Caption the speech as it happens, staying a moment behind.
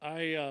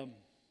I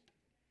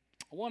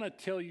want to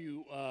tell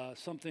you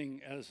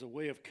something as a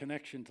way of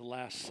connection to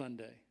last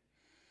Sunday.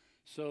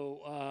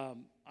 So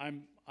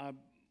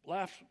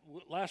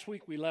last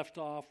week we left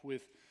off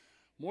with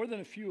more than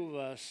a few of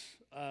us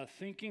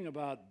thinking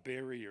about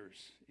barriers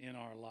in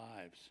our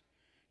lives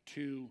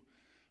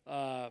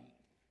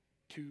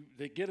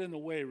that get in the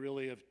way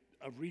really of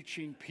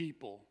reaching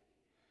people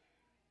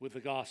with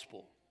the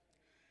gospel.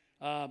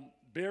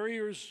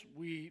 Barriers,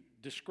 we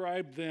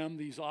describe them,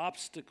 these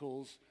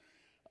obstacles.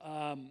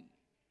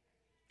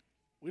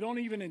 We don't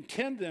even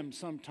intend them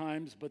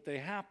sometimes, but they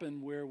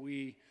happen where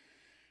we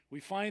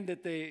find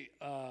that they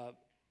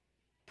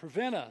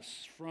prevent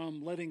us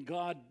from letting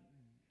God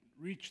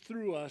reach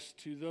through us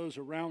to those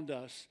around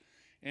us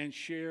and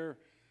share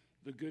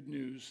the good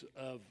news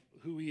of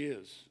who He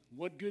is.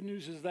 What good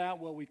news is that?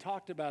 Well, we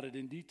talked about it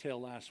in detail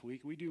last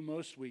week. We do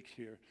most weeks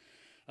here.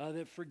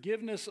 That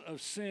forgiveness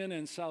of sin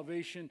and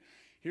salvation,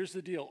 here's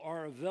the deal,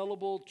 are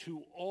available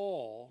to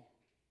all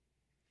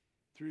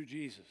through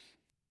Jesus.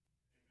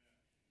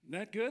 Isn't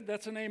that good?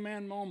 That's an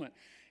amen moment.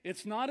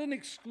 It's not an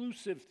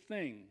exclusive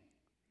thing.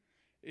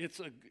 It's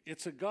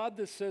a God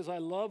that says, I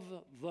love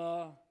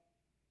the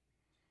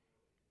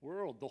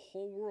world, the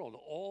whole world,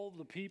 all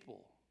the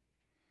people.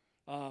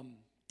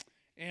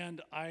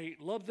 And I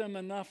love them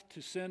enough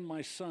to send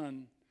my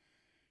Son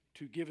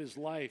to give His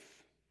life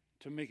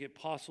to make it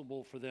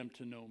possible for them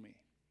to know me.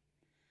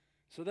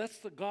 So that's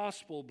the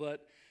gospel,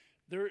 but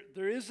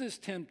there is this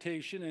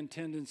temptation and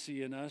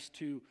tendency in us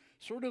to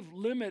sort of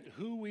limit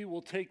who we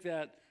will take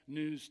that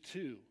news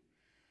to.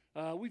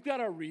 We've got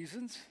our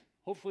reasons.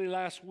 Hopefully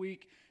last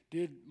week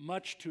did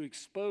much to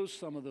expose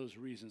some of those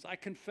reasons. I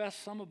confess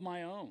some of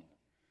my own.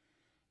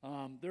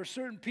 There are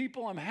certain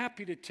people I'm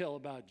happy to tell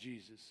about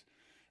Jesus.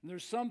 And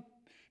there's some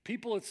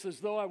people, it's as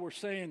though I were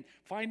saying,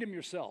 find Him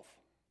yourself.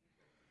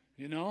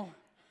 You know?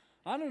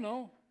 I don't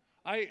know.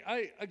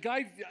 A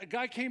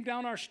guy came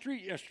down our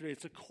street yesterday.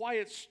 It's a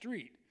quiet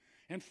street.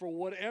 And for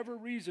whatever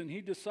reason,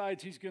 he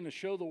decides he's going to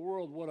show the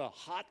world what a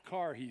hot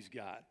car he's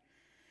got.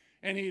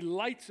 And he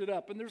lights it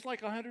up. And there's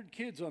like 100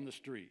 kids on the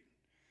street.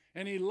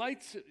 And he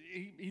lights it.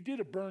 He did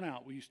a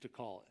burnout, we used to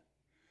call it.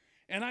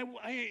 And I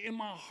in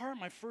my heart,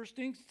 my first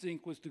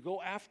instinct was to go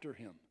after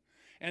him.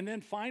 And then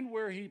find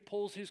where he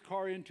pulls his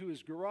car into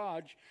his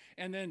garage.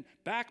 And then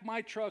back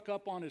my truck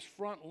up on his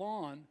front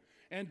lawn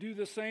and do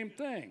the same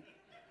thing.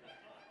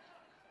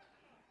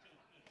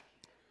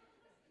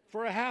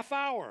 For a half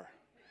hour.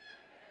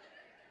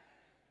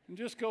 And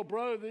just go,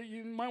 brother,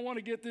 you might want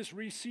to get this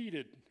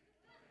reseated.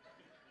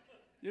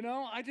 You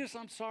know,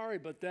 I'm sorry,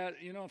 but that,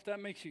 if that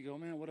makes you go,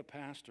 man, what a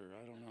pastor.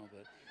 I don't know,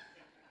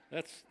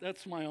 but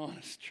that's my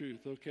honest truth.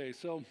 Okay,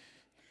 so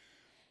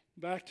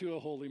back to a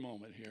holy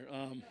moment here.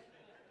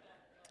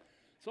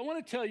 So I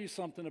want to tell you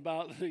something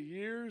about the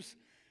years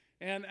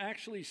and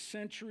actually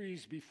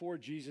centuries before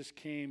Jesus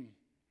came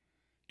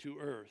to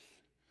earth.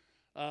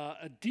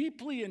 A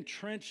deeply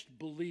entrenched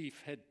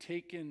belief had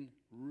taken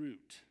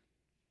root.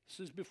 This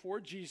is before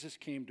Jesus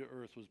came to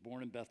earth, was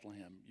born in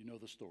Bethlehem. You know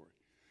the story.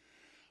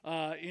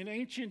 In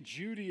ancient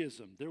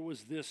Judaism, there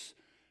was this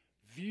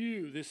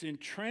view, this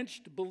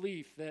entrenched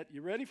belief that,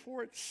 you ready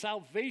for it?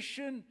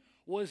 Salvation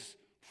was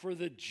for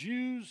the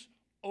Jews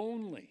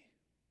only.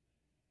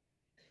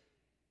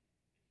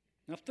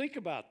 Now think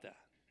about that.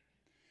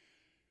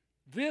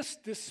 This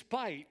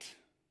despite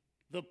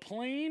the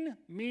plain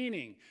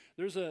meaning.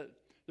 There's a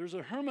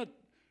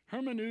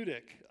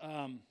hermeneutic.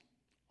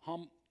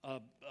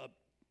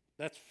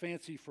 That's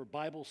fancy for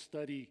Bible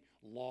study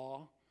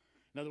law.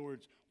 In other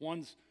words,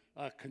 one's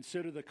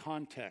consider the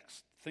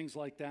context, things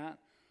like that.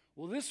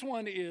 Well, this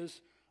one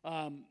is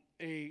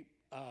a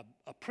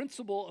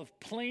principle of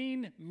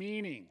plain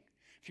meaning.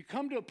 If you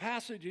come to a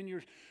passage and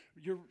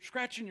you're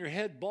scratching your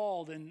head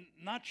bald and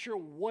not sure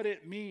what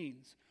it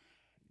means,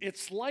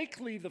 it's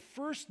likely the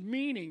first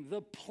meaning,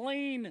 the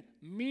plain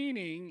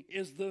meaning,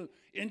 is the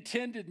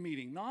intended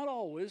meaning. Not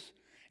always.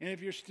 And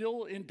if you're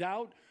still in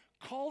doubt,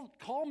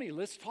 call me.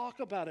 Let's talk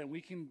about it.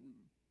 We can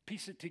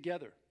piece it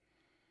together.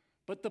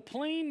 But the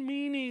plain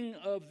meaning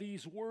of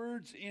these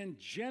words in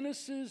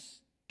Genesis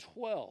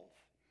 12.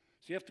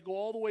 So you have to go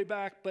all the way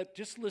back, but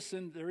just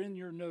listen. They're in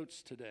your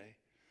notes today.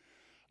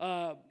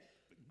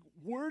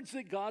 Words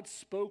that God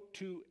spoke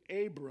to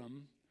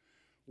Abram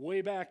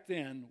way back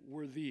then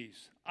were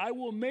these. I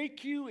will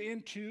make you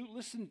into,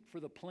 listen for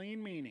the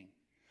plain meaning.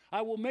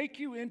 I will make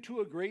you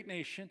into a great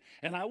nation,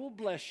 and I will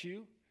bless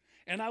you,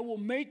 and I will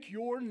make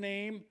your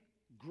name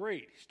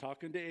great. He's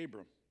talking to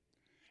Abram.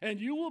 And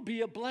you will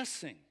be a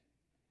blessing.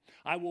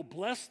 I will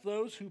bless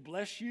those who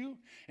bless you,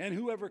 and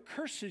whoever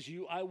curses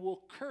you, I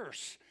will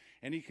curse.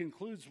 And he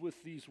concludes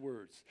with these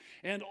words.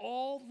 And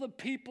all the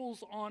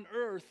peoples on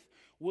earth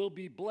will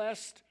be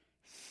blessed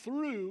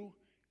through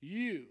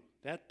you.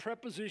 That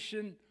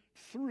preposition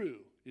through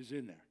is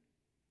in there.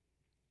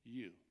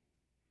 You.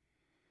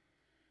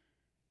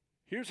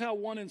 Here's how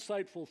one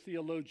insightful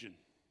theologian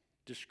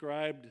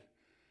described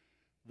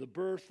the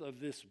birth of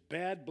this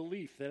bad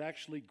belief that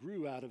actually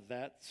grew out of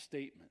that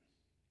statement.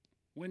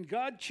 When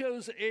God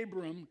chose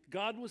Abram,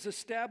 God was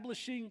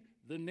establishing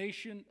the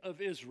nation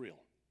of Israel.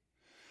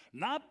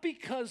 Not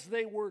because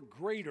they were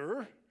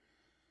greater,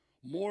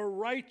 more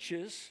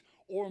righteous,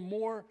 or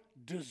more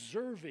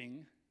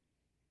deserving,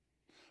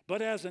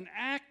 but as an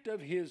act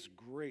of his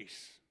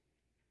grace.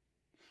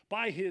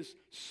 By his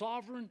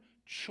sovereign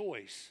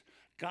choice,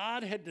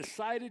 God had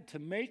decided to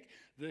make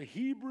the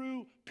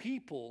Hebrew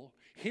people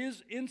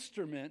his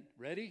instrument,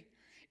 ready,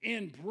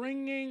 in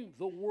bringing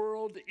the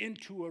world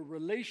into a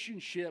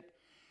relationship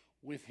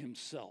with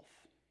himself.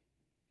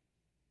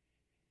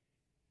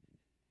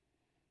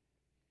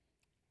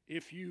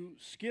 If you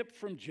skip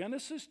from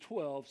Genesis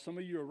 12, some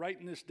of you are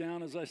writing this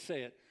down as I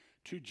say it,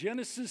 to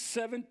Genesis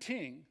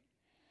 17,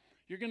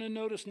 you're going to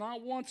notice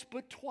not once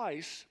but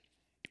twice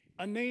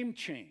a name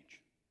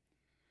change.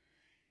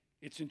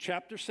 It's in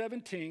chapter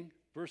 17,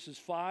 verses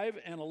 5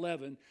 and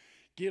 11,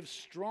 gives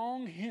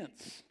strong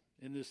hints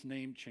in this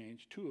name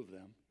change, two of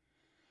them,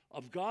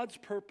 of God's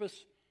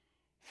purpose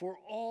for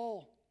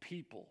all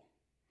people.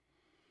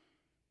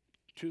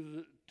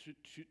 You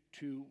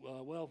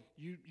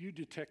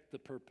detect the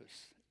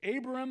purpose.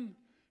 Abram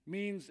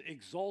means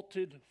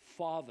exalted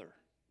father.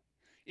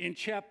 In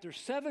chapter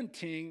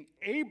 17,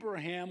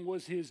 Abraham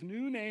was his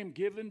new name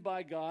given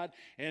by God,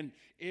 and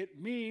it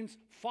means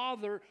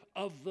father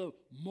of the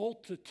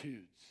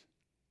multitudes.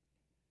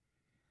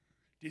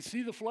 Do you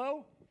see the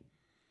flow?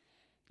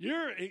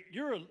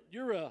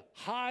 You're a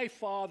high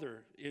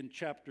father in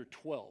chapter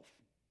 12,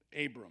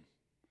 Abram.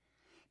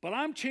 But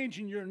I'm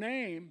changing your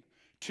name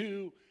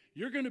to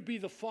you're going to be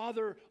the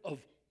father of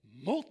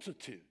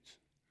multitudes.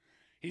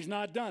 He's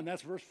not done.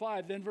 That's verse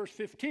 5. Then verse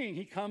 15,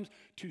 he comes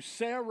to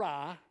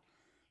Sarai,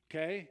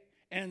 okay?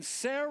 And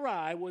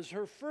Sarai was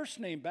her first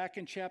name back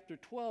in chapter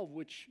 12,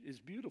 which is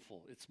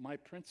beautiful. It's my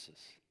princess,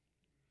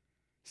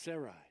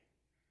 Sarai.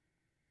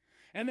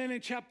 And then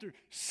in chapter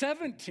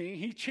 17,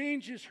 he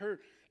changes her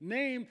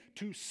name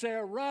to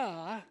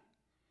Sarah,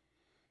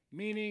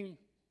 meaning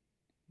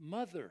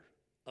mother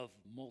of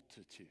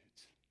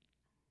multitudes.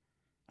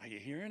 Are you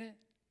hearing it?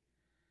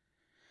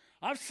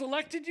 I've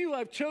selected you.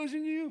 I've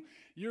chosen you.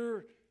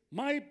 You're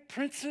my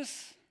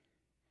princess.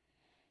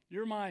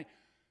 You're my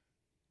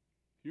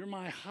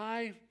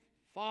high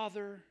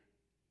father.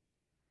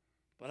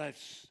 But I've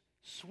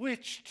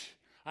switched.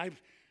 I've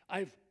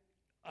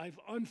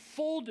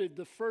unfolded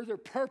the further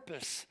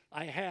purpose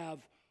I have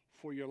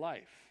for your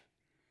life.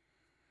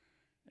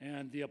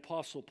 And the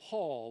Apostle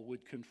Paul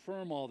would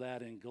confirm all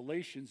that in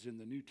Galatians in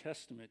the New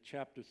Testament,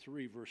 chapter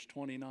 3, verse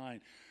 29,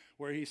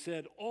 where he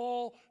said,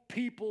 all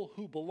people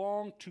who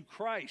belong to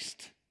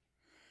Christ,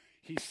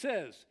 he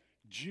says,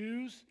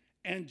 Jews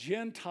and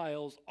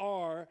Gentiles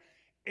are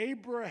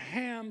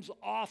Abraham's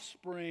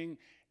offspring,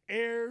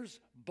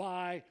 heirs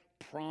by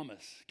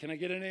promise. Can I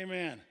get an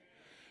amen?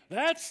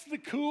 That's the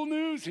cool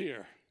news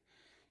here.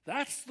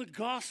 That's the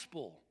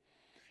gospel.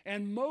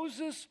 And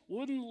Moses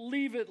wouldn't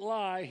leave it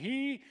lie.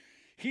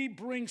 He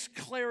brings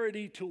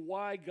clarity to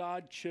why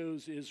God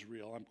chose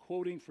Israel. I'm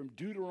quoting from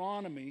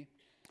Deuteronomy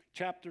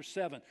chapter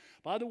 7.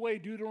 By the way,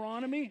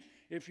 Deuteronomy,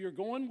 if you're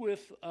going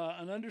with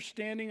an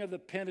understanding of the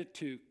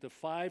Pentateuch, the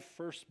 5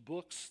 first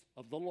books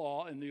of the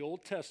law in the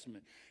Old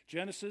Testament,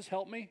 Genesis,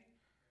 help me.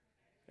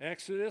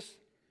 Exodus.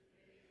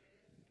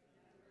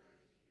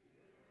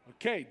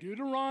 Okay,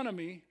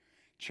 Deuteronomy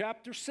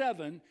chapter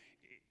 7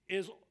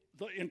 is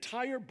the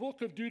entire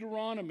book of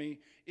Deuteronomy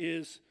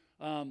is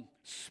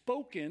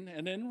spoken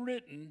and then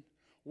written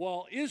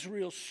while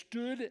Israel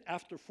stood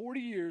after 40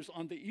 years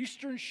on the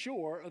eastern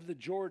shore of the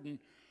Jordan,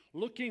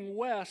 looking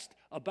west,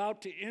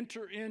 about to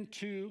enter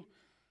into,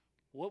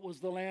 what was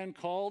the land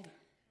called?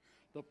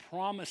 The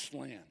Promised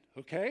Land,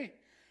 okay?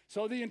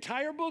 So the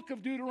entire book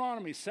of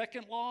Deuteronomy,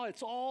 second law,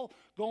 it's all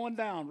going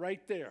down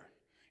right there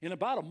in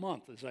about a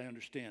month, as I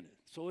understand it.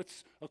 So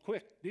it's a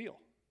quick deal.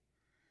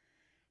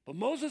 But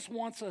Moses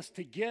wants us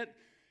to get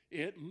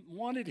it,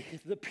 wanted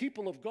the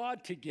people of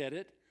God to get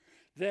it,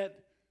 that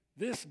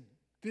this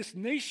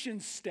nation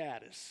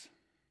status,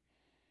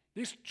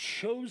 this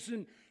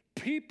chosen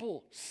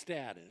people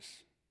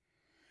status,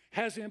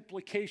 has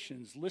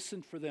implications.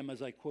 Listen for them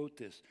as I quote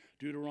this.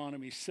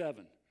 Deuteronomy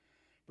 7,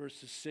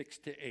 verses 6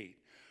 to 8.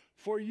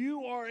 For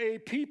you are a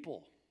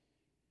people,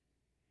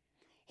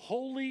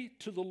 holy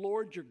to the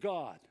Lord your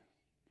God.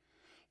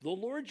 The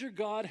Lord your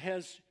God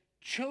has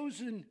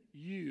chosen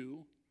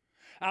you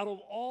out of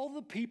all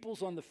the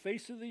peoples on the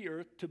face of the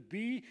earth to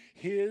be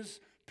his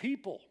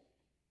people,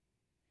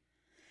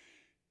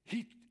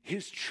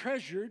 his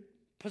treasured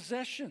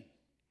possession.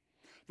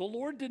 The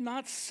Lord did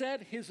not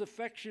set his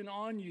affection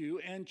on you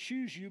and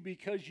choose you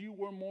because you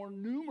were more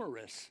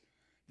numerous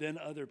than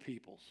other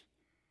peoples,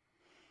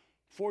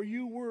 for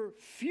you were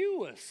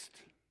fewest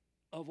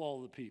of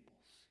all the peoples,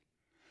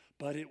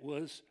 but it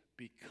was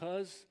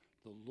because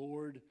the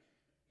Lord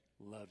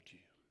loved you.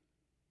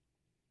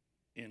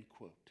 End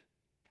quote.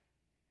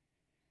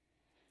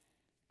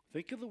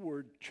 Think of the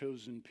word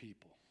chosen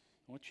people.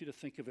 I want you to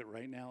think of it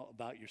right now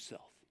about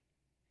yourself.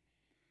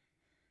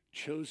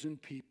 Chosen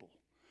people.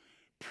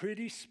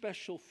 Pretty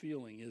special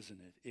feeling, isn't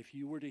it, if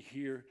you were to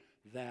hear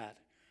that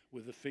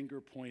with a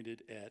finger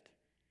pointed at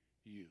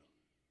you.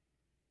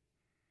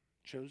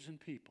 chosen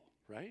people,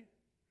 right?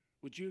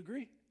 Would you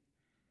agree?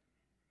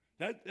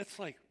 That's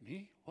like,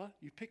 me? What?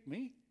 You picked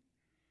me?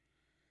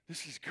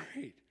 This is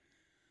great.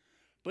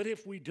 But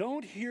if we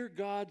don't hear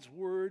God's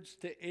words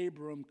to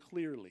Abram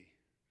clearly,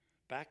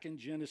 back in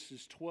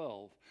Genesis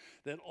 12,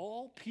 that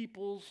all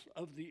peoples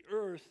of the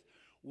earth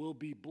will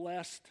be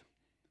blessed,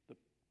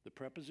 the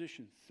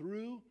preposition,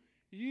 through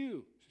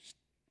you,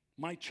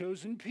 my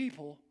chosen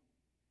people,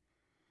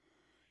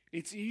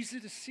 it's easy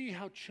to see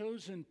how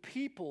chosen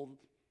people,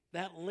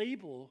 that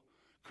label,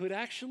 could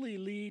actually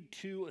lead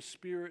to a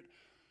spirit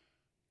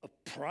of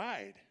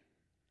pride,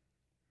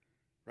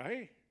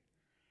 right?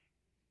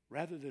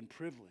 Rather than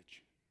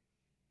privilege.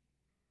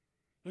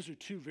 Those are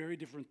two very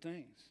different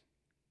things.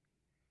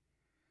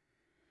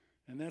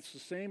 And that's the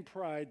same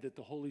pride that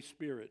the Holy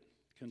Spirit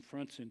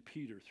confronts in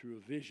Peter through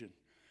a vision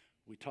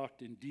we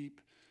talked in deep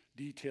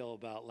detail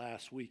about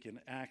last week in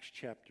Acts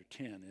chapter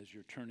 10 as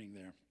you're turning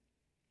there.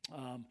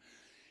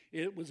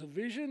 It was a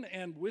vision,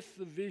 and with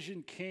the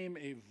vision came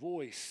a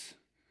voice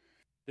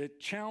that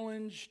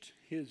challenged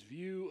his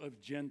view of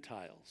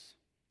Gentiles.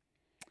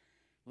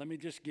 Let me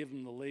just give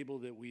him the label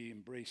that we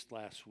embraced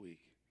last week.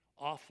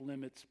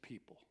 Off-limits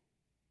people.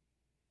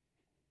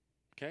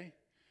 Okay?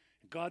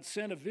 God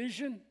sent a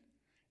vision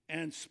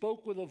and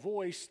spoke with a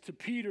voice to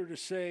Peter to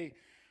say,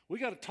 we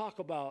got to talk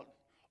about,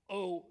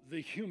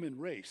 the human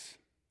race.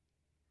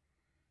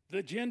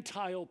 The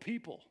Gentile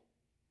people.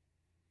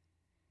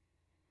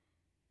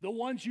 The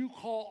ones you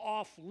call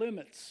off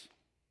limits.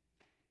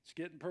 It's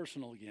getting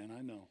personal again,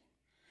 I know.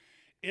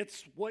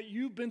 It's what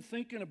you've been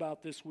thinking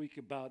about this week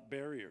about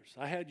barriers.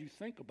 I had you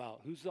think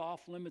about who's the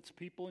off limits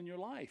people in your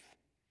life.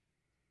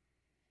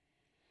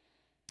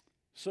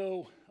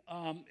 So,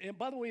 and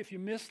by the way, if you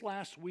missed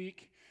last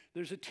week,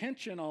 there's a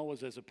tension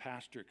always as a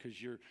pastor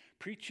because you're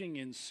preaching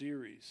in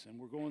series, and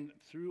we're going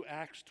through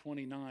Acts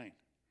 29.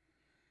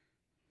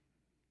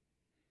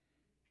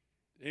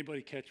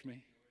 Anybody catch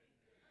me?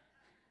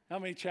 How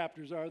many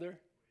chapters are there?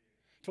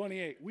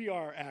 28. We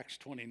are Acts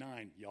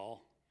 29,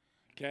 y'all.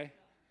 Okay?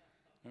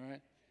 All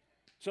right?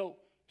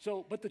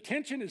 But the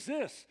tension is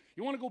this.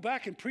 You want to go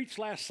back and preach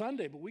last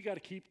Sunday, but we got to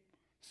keep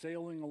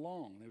sailing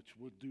along, which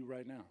we'll do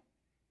right now.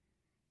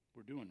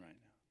 We're doing right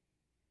now.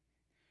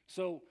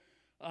 So,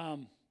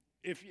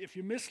 if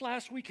you missed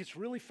last week, it's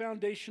really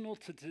foundational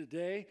to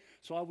today.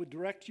 So I would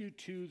direct you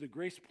to the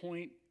Grace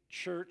Point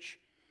Church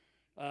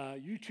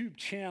YouTube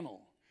channel.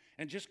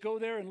 And just go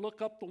there and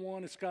look up the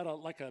one. It's got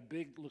a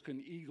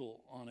big-looking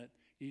eagle on it,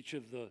 each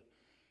of the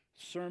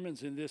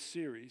sermons in this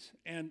series.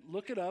 And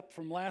look it up.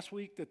 From last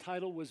week, the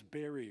title was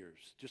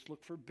Barriers. Just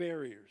look for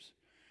barriers.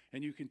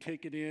 And you can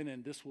take it in,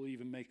 and this will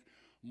even make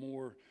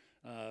more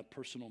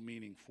personal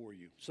meaning for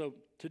you. So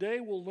today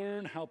we'll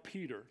learn how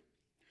Peter,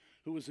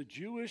 who was a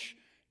Jewish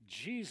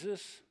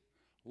Jesus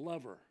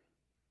lover.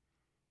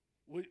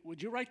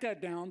 Would you write that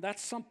down?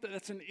 That's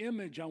an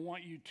image I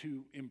want you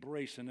to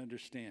embrace and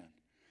understand.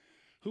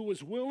 Who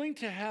was willing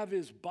to have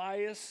his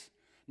bias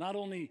not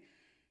only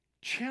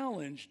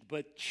challenged,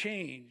 but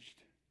changed,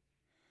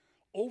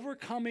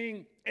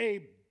 overcoming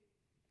a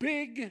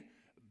big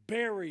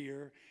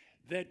barrier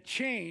that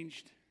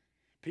changed,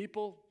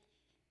 people,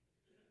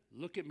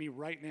 look at me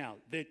right now,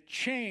 that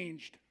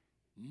changed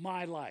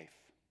my life.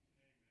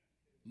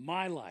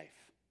 My life.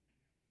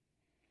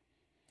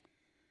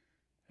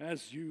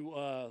 As you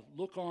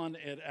look on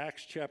at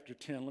Acts chapter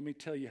 10, let me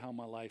tell you how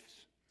my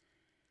life's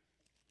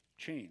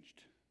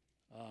changed.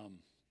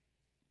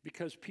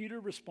 Because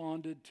Peter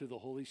responded to the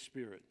Holy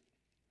Spirit,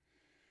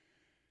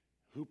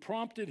 who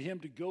prompted him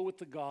to go with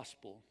the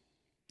gospel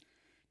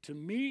to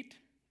meet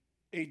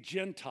a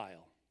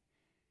Gentile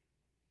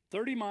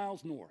 30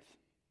 miles north,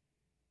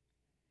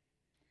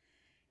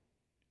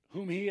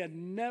 whom he had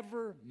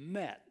never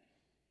met.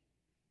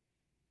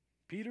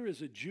 Peter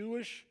is a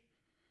Jewish,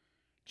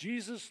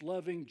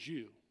 Jesus-loving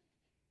Jew.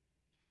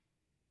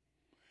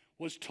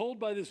 Was told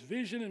by this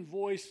vision and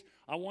voice,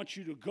 I want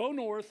you to go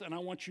north and I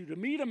want you to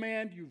meet a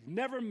man you've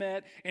never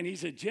met, and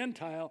he's a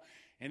Gentile,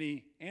 and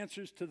he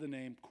answers to the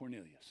name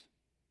Cornelius.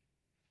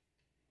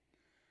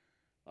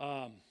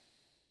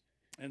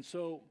 And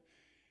so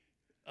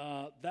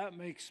that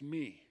makes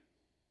me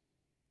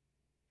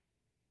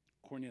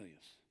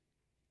Cornelius.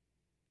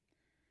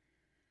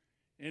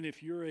 And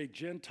if you're a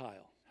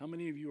Gentile, how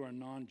many of you are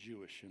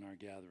non-Jewish in our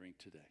gathering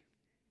today?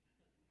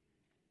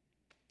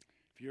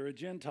 If you're a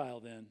Gentile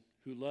then,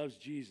 who loves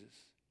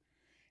Jesus,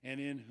 and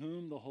in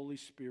whom the Holy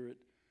Spirit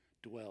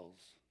dwells,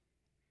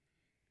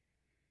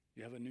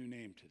 you have a new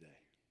name today.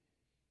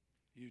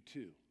 You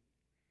too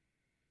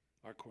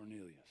are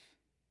Cornelius.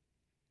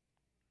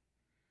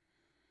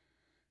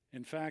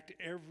 In fact,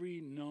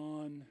 every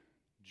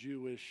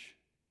non-Jewish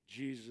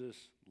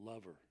Jesus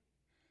lover,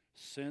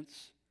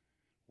 since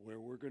where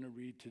we're going to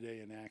read today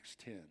in Acts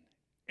 10,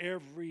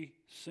 every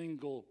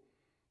single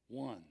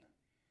one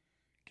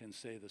can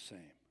say the same.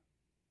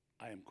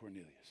 I am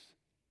Cornelius.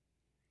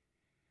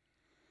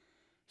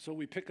 So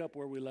we pick up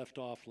where we left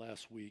off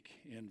last week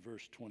in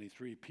verse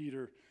 23.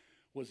 Peter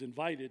was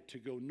invited to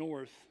go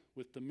north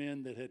with the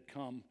men that had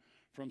come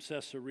from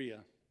Caesarea.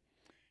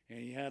 and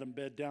he had them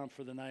bed down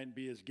for the night and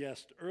be his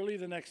guest. Early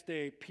the next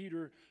day,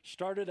 Peter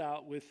started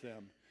out with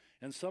them,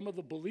 and some of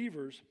the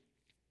believers,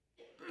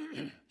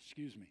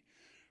 excuse me,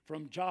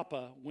 from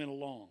Joppa went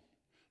along.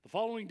 The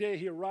following day,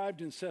 he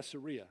arrived in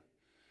Caesarea.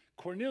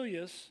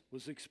 Cornelius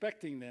was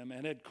expecting them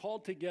and had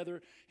called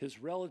together his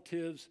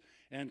relatives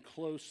and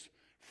close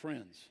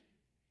friends.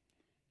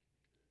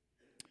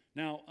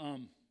 Now,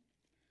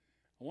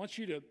 I want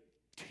you to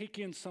take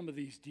in some of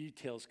these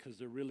details because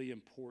they're really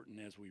important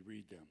as we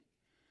read them.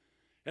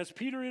 As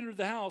Peter entered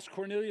the house,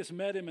 Cornelius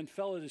met him and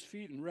fell at his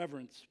feet in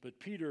reverence. But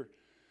Peter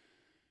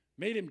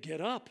made him get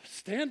up.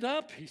 Stand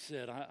up, he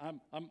said.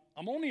 I'm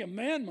only a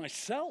man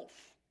myself.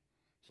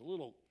 There's a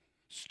little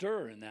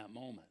stir in that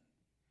moment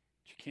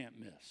that you can't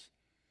miss.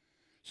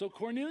 So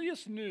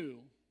Cornelius knew,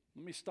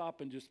 let me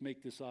stop and just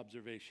make this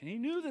observation. He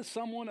knew that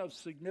someone of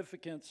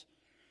significance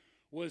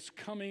was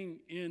coming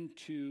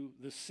into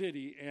the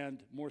city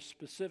and more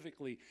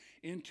specifically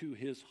into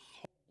his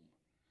home.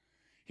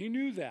 He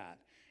knew that.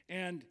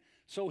 And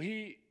so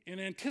he, in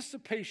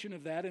anticipation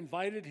of that,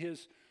 invited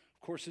his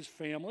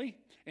family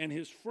and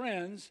his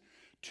friends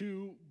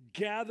to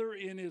gather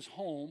in his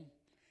home.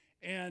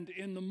 And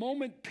in the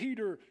moment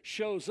Peter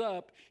shows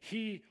up,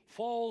 he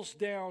falls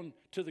down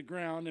to the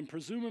ground and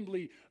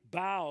presumably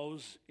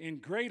bows in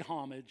great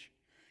homage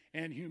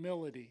and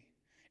humility.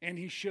 And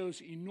he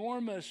shows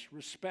enormous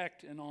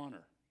respect and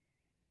honor.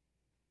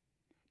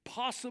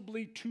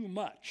 Possibly too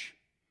much,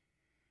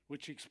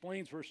 which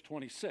explains verse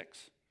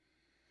 26.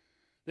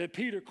 That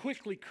Peter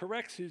quickly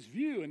corrects his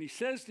view and he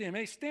says to him,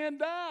 hey,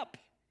 stand up.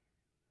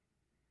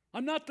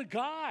 I'm not the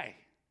guy.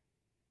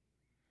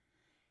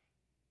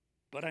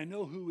 But I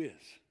know who is.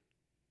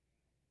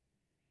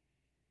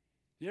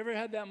 You ever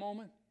had that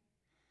moment?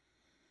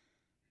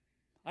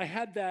 I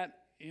had that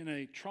in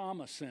a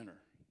trauma center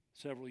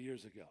several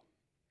years ago.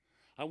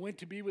 I went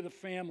to be with a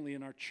family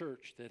in our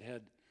church that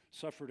had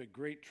suffered a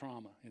great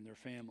trauma in their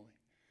family.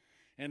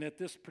 And at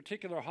this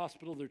particular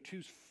hospital, there are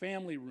 2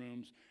 family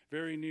rooms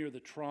very near the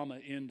trauma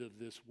end of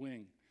this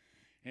wing.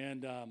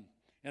 And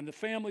the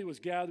family was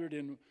gathered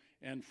in,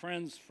 and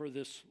friends for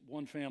this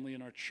one family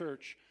in our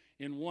church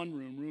in one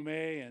room, room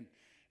A, and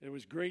there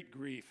was great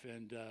grief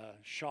and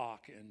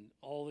shock and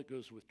all that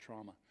goes with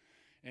trauma.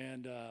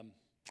 And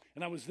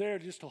I was there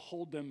just to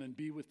hold them and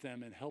be with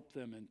them and help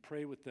them and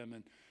pray with them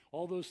and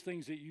all those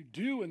things that you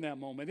do in that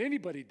moment.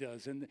 Anybody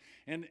does. And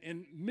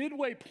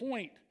midway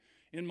point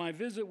in my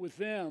visit with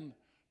them,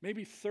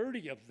 maybe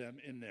 30 of them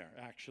in there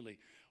actually,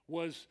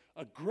 was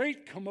a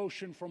great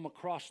commotion from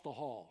across the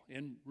hall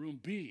in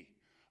room B,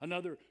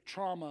 another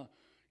trauma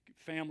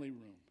family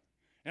room.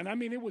 And I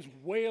mean, it was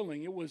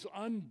wailing. It was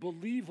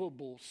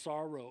unbelievable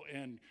sorrow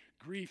and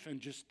grief and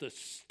just the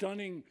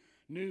stunning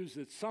news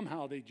that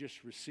somehow they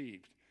just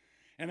received.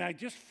 And I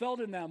just felt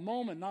in that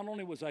moment, not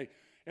only was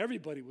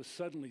everybody was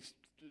suddenly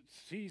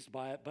seized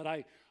by it, but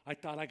I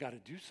thought, I got to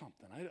do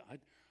something.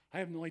 I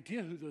have no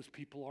idea who those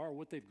people are or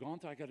what they've gone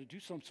through. I got to do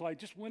something. So I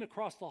just went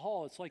across the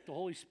hall. It's like the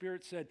Holy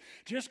Spirit said,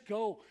 just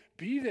go,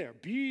 be there,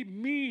 be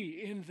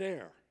me in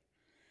there.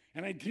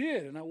 And I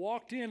did, and I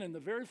walked in, and the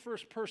very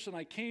first person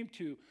I came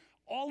to,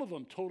 all of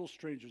them total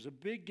strangers, a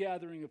big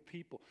gathering of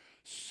people,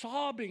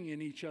 sobbing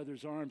in each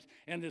other's arms.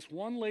 And this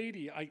one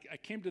lady, I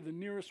came to the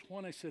nearest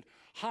one, I said,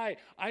 hi,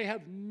 I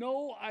have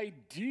no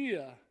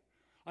idea,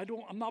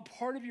 I'm not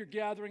part of your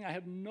gathering, I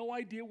have no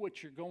idea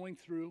what you're going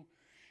through,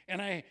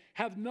 and I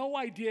have no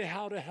idea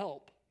how to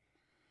help,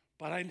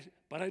 but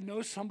I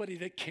know somebody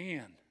that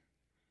can.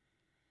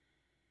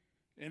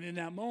 And in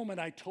that moment,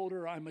 I told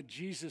her I'm a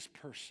Jesus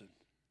person.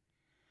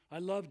 I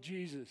love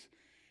Jesus.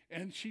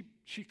 And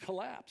she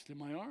collapsed in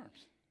my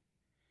arms.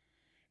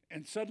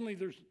 And suddenly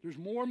there's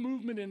more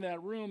movement in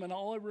that room, and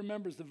all I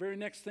remember is the very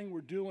next thing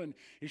we're doing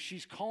is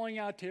she's calling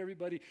out to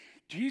everybody,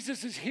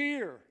 Jesus is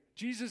here.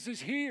 Jesus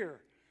is here.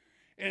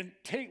 And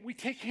we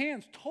take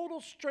hands,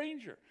 total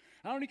stranger.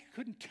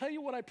 Couldn't tell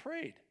you what I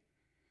prayed.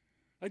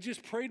 I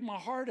just prayed my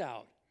heart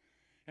out.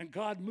 And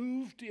God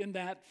moved in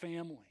that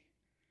family.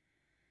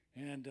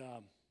 And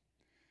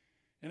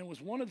it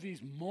was one of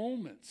these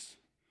moments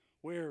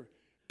where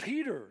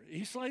Peter,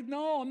 he's like,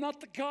 no, I'm not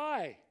the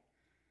guy.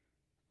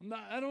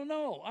 I don't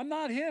know. I'm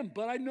not him,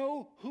 but I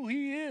know who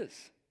he is.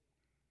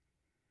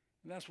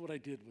 And that's what I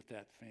did with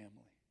that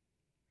family.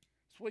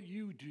 It's what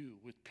you do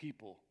with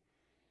people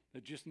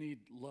that just need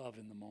love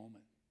in the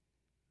moment.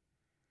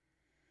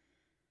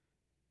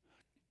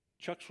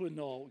 Chuck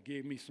Swindoll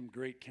gave me some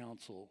great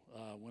counsel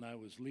when I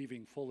was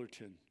leaving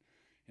Fullerton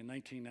in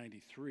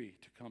 1993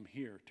 to come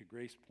here to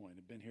Grace Point.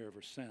 I've been here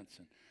ever since.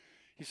 And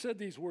he said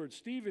these words,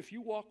 Steve, if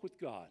you walk with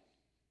God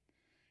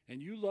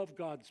and you love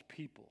God's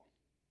people,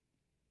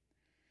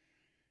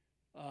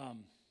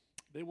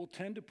 they will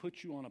tend to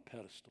put you on a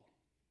pedestal.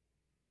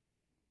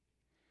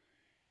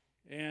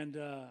 And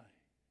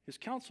his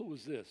counsel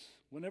was this,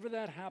 whenever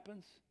that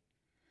happens,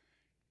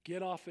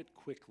 get off it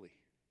quickly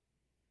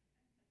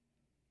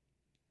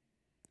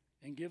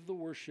and give the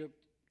worship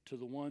to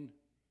the one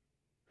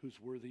who's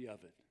worthy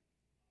of it,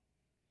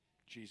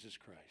 Jesus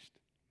Christ.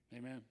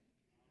 Amen.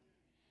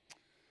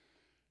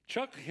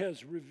 Chuck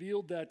has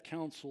revealed that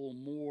counsel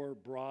more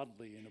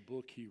broadly in a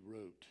book he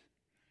wrote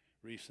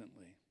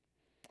recently.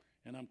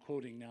 And I'm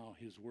quoting now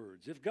his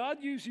words. If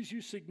God uses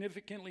you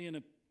significantly in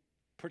a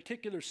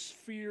particular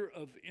sphere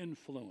of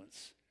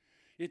influence,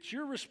 it's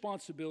your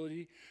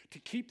responsibility to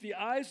keep the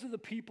eyes of the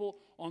people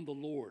on the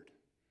Lord.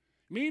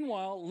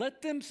 Meanwhile,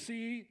 let them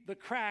see the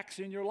cracks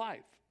in your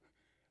life.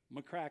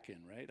 McCracken,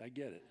 right? I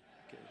get it.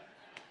 Okay.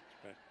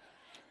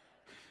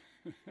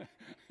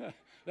 Right.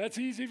 That's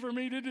easy for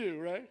me to do,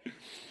 right?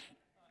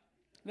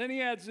 Then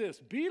he adds this: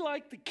 be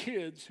like the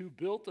kids who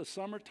built a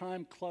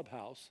summertime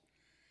clubhouse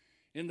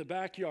in the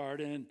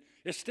backyard and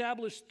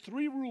established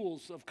 3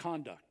 rules of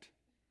conduct.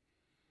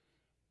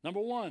 Number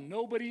 1,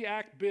 nobody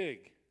act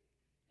big.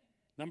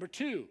 Number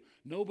 2,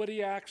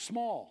 nobody act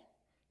small.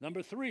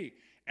 Number 3,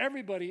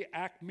 everybody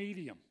act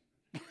medium.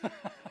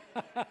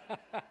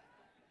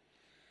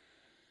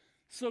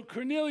 So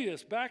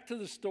Cornelius, back to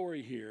the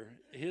story here.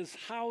 His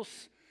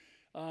house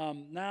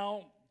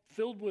now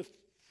filled with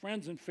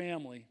friends and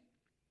family.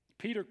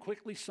 Peter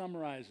quickly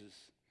summarizes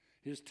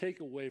his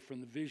takeaway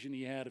from the vision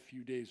he had a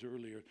few days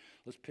earlier.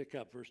 Let's pick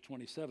up verse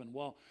 27.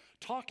 While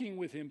talking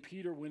with him,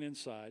 Peter went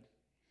inside,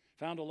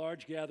 found a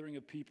large gathering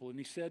of people, and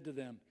he said to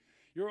them,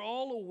 "You're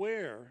all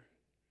aware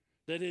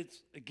that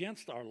it's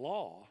against our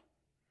law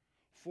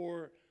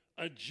for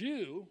a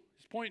Jew,"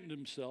 he's pointing to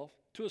himself,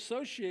 "to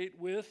associate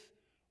with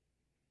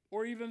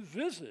or even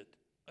visit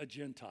a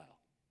Gentile."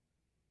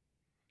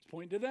 He's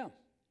pointing to them.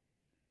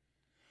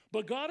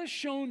 "But God has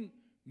shown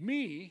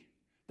me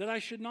that I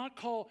should not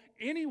call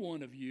any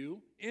one of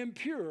you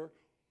impure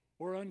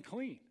or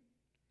unclean.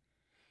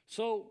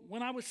 So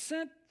when I was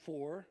sent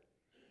for,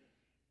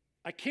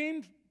 I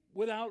came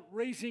without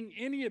raising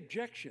any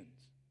objections.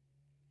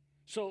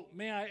 So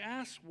may I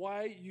ask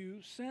why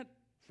you sent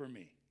for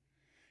me?"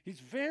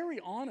 He's very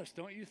honest,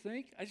 don't you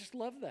think? I just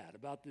love that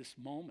about this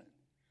moment.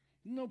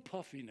 No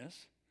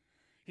puffiness.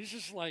 He's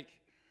just like,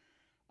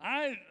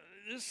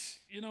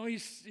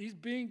 he's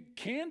being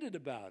candid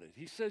about it.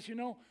 He says,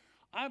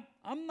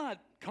 I'm not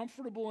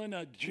comfortable in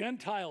a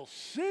Gentile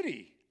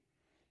city,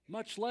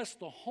 much less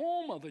the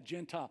home of a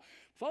Gentile.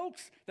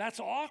 Folks, that's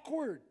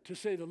awkward, to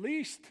say the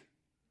least.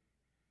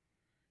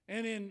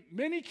 And in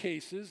many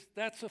cases,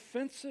 that's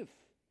offensive.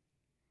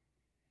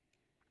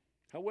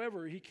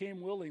 However, he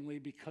came willingly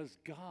because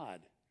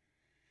God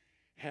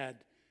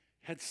had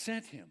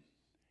sent him,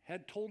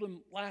 had told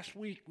him last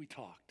week we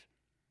talked.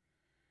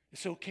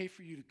 It's okay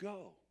for you to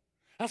go.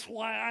 That's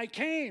why I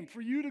came,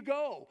 for you to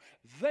go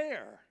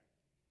there.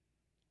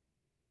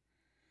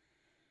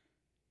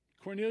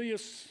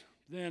 Cornelius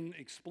then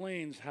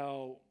explains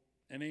how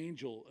an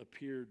angel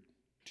appeared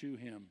to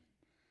him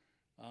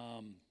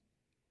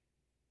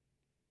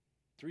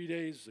 3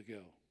 days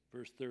ago,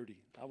 verse 30.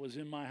 "I was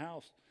in my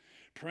house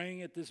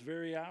praying at this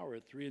very hour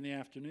at 3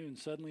 p.m.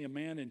 Suddenly a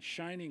man in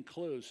shining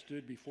clothes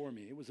stood before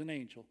me." It was an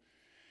angel.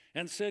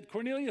 "And said,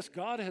 'Cornelius,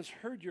 God has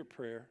heard your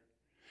prayer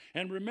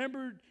and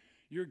remembered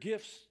your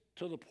gifts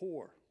to the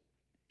poor.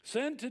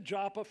 Send to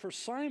Joppa for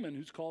Simon,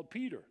 who's called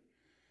Peter.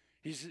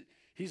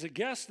 He's a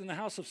guest in the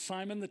house of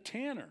Simon the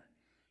tanner,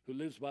 who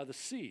lives by the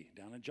sea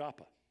down in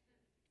Joppa.'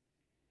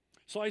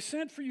 So I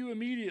sent for you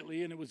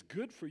immediately, and it was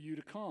good for you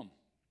to come.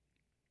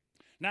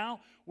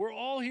 Now, we're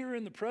all here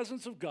in the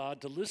presence of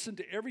God to listen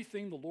to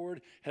everything the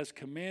Lord has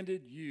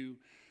commanded you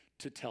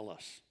to tell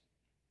us."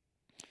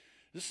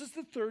 This is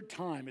the 3rd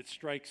time it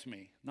strikes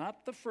me,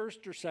 not the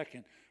 1st or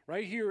 2nd.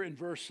 Right here in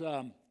verse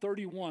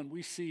 31,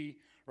 we see,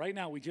 right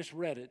now we just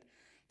read it,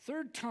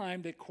 3rd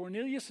time that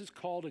Cornelius is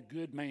called a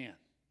good man.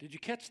 Did you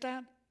catch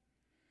that?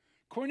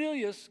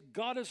 "Cornelius,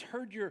 God has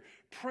heard your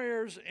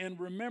prayers and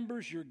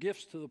remembers your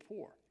gifts to the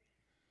poor."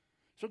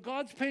 So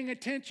God's paying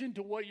attention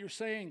to what you're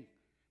saying,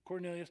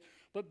 Cornelius.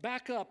 But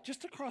back up,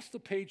 just across the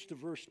page to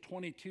verse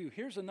 22.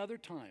 Here's another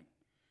time.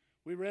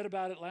 We read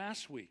about it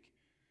last week.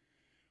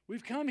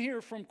 "We've come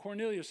here from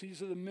Cornelius."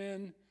 These are the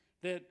men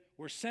that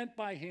were sent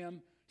by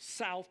him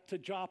south to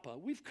Joppa.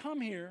 "We've come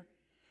here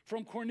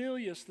from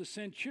Cornelius the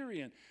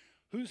centurion."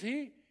 Who's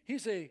he?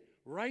 He's a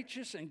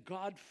righteous and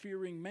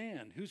God-fearing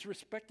man who's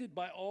respected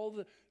by all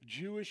the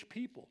Jewish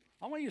people.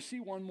 I want you to see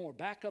one more.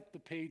 Back up the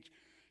page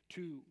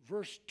to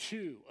verse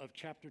 2 of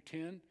chapter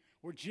 10.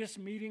 We're just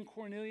meeting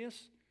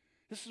Cornelius.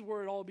 This is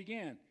where it all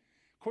began.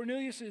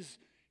 Cornelius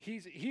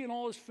he and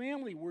all his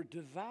family were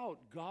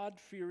devout,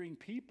 God-fearing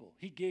people.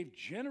 He gave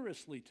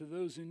generously to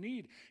those in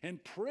need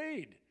and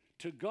prayed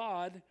to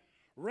God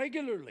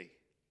regularly.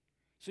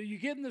 So you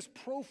get in this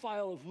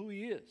profile of who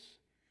he is.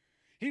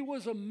 He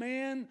was a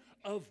man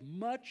of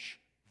much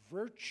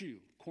virtue,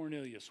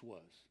 Cornelius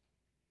was.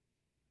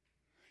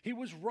 He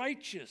was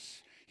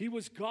righteous. He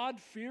was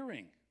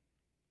God-fearing.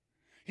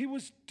 He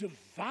was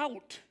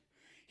devout.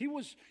 He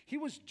was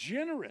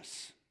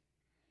generous.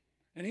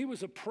 And he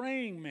was a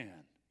praying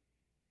man.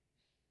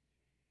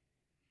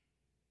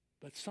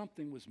 But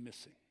something was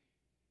missing.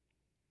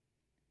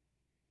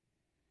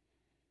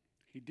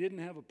 He didn't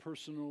have a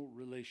personal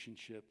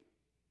relationship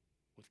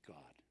with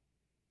God.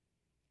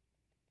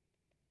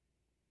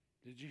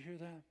 Did you hear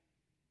that?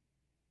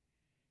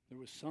 There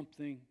was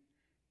something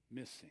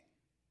missing.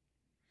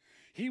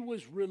 He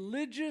was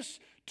religious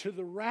to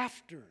the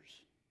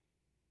rafters,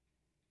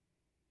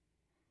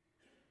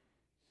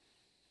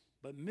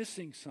 but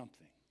missing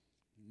something,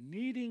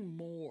 needing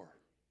more.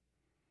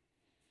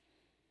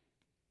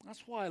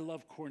 That's why I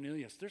love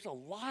Cornelius. There's a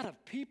lot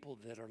of people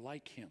that are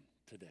like him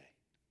today.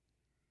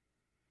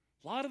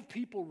 A lot of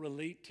people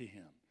relate to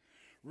him.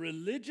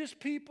 Religious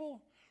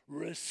people,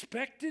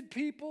 respected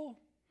people,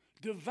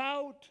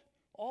 devout,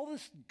 all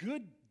this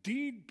good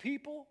deed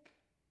people.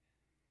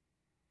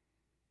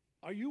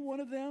 Are you one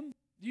of them?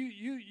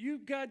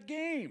 You've got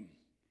game,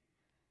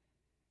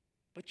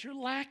 but you're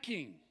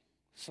lacking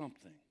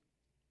something.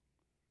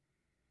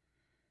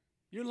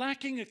 You're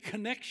lacking a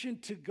connection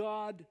to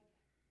God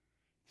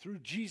through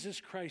Jesus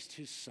Christ,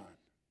 his Son.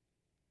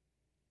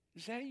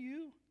 Is that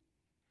you?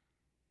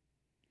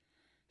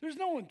 There's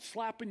no one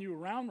slapping you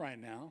around right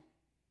now.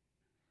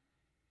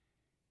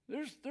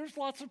 There's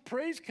lots of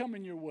praise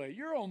coming your way.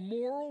 You're a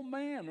moral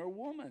man or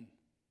woman.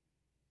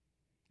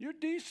 You're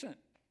decent.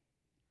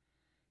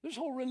 There's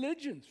whole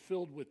religions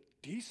filled with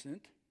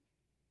decent,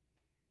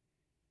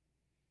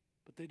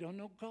 but they don't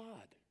know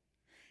God.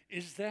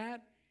 Is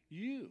that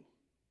you?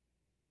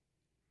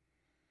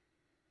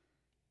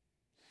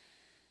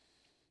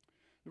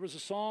 There was a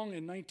song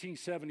in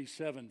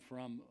 1977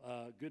 from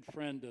a good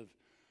friend of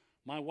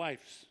my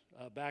wife's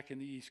back in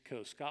the East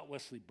Coast. Scott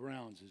Wesley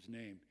Brown's his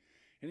name.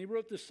 And he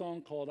wrote this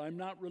song called, "I'm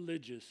Not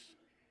Religious,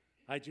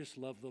 I Just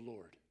Love the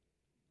Lord."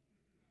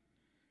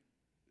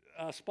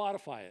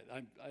 Spotify it.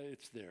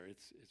 It's there.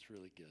 It's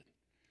really good.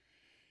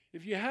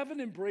 If you haven't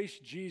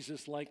embraced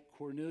Jesus like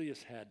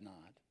Cornelius had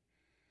not,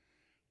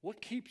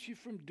 what keeps you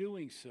from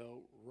doing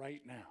so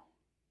right now?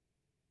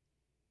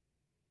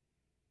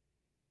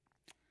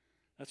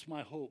 That's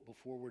my hope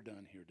before we're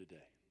done here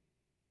today.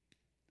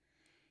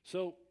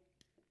 So,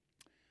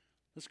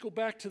 let's go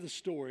back to the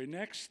story.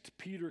 Next,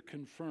 Peter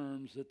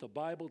confirms that the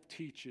Bible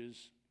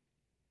teaches,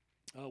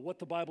 what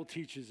the Bible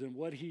teaches and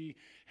what he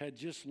had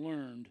just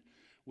learned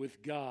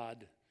with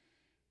God,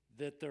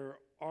 that there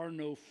are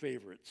no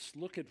favorites.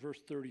 Look at verse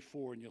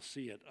 34 and you'll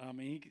see it.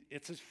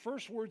 It's his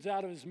first words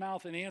out of his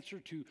mouth in answer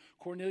to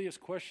Cornelius'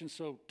 question.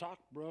 So talk,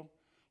 bro.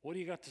 What do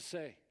you got to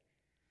say?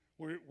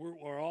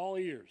 We're all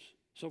ears.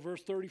 So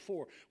verse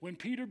 34, when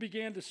Peter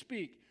began to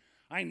speak,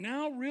 I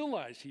now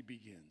realize, he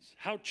begins,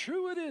 how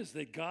true it is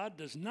that God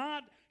does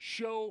not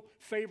show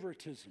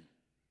favoritism,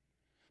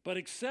 but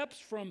accepts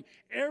from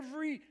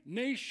every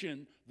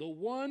nation the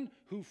one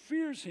who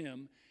fears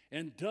him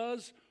and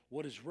does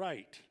what is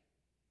right.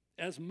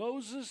 As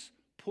Moses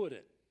put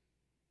it,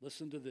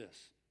 listen to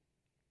this.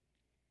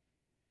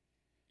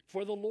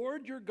 For the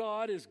Lord your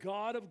God is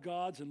God of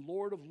gods and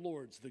Lord of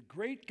lords, the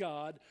great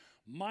God,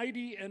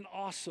 mighty and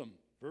awesome.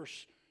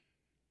 Verse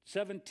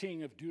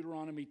 17 of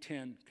Deuteronomy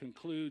 10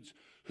 concludes,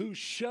 who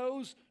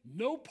shows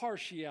no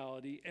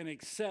partiality and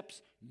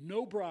accepts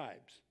no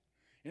bribes.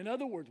 In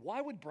other words,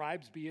 why would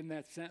bribes be in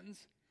that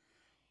sentence?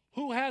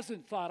 Who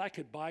hasn't thought I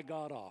could buy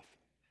God off?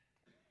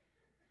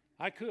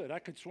 I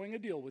could swing a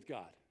deal with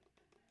God.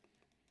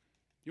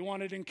 You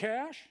want it in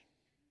cash?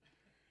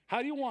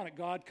 How do you want it,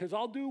 God? Because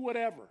I'll do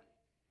whatever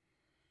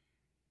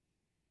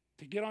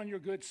to get on your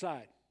good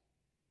side,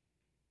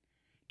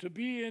 to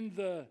be in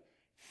the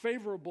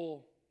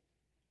favorable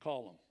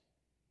column.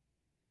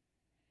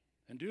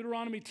 And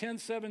Deuteronomy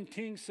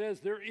 10:17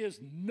 says there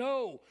is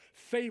no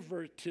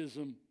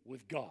favoritism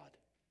with God.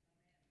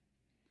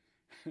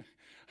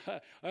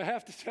 I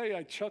have to tell you,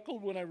 I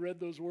chuckled when I read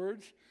those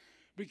words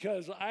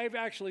because I've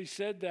actually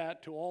said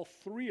that to all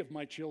three of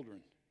my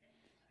children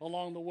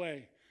along the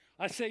way.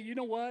 I say, you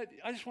know what?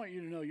 I just want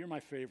you to know you're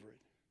my favorite.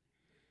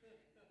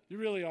 You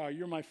really are.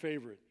 You're my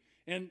favorite.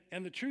 And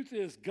the truth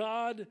is,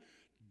 God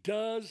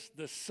does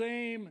the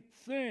same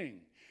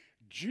thing.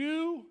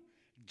 Jew,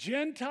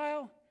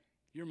 Gentile,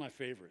 you're my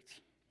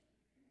favorites.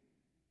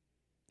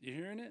 You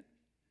hearing it?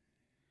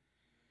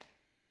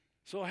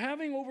 So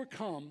having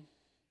overcome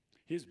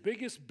his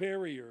biggest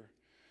barrier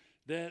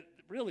that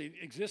really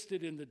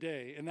existed in the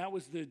day, and that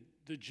was the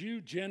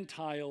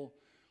Jew-Gentile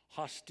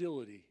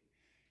hostility,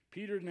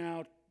 Peter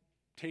now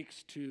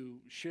takes to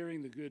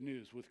sharing the good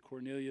news with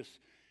Cornelius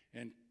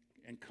and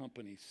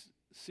company.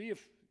 See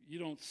if you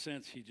don't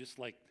sense he just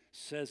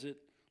says it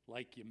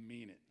like you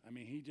mean it.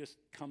 He just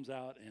comes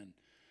out and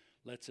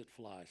lets it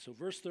fly. So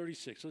verse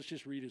 36, let's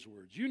just read his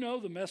words. You know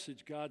the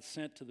message God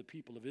sent to the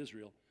people of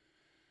Israel,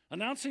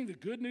 announcing the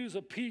good news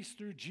of peace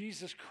through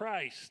Jesus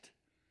Christ,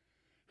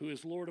 who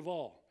is Lord of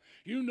all.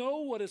 You know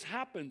what has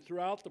happened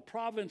throughout the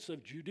province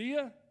of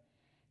Judea,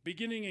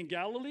 beginning in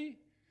Galilee,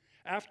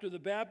 after the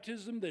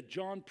baptism that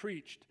John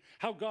preached,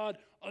 how God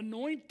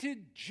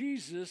anointed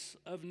Jesus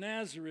of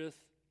Nazareth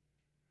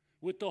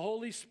with the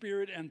Holy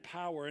Spirit and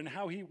power, and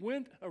how he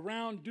went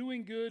around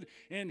doing good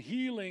and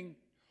healing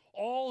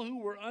all who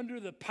were under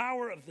the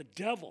power of the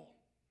devil,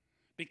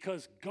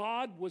 because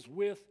God was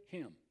with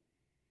him.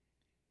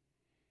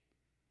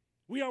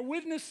 We are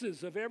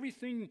witnesses of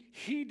everything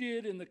he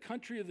did in the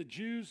country of the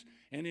Jews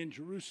and in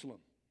Jerusalem.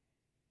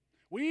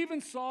 We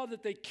even saw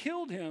that they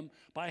killed him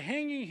by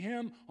hanging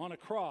him on a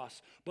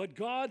cross. But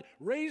God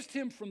raised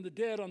him from the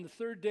dead on the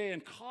third day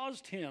and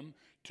caused him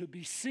to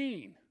be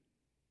seen.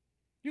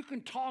 You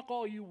can talk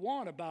all you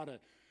want about an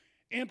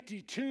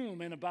empty tomb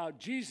and about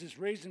Jesus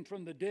raising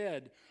from the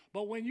dead,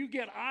 but when you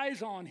get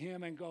eyes on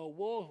him and go,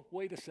 whoa,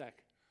 wait a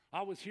sec.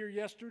 I was here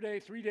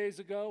yesterday, 3 days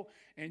ago,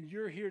 and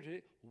you're here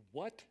today.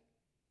 What?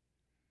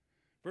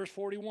 Verse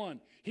 41,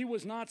 he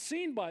was not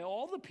seen by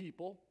all the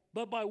people,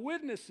 but by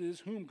witnesses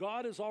whom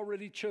God has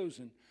already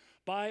chosen,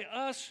 by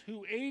us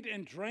who ate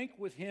and drank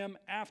with him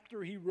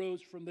after he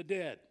rose from the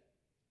dead.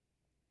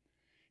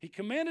 He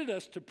commanded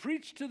us to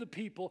preach to the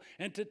people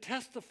and to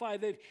testify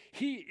that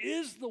he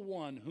is the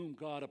one whom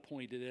God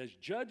appointed as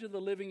judge of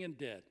the living and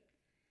dead.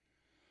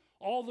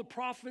 All the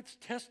prophets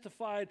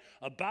testified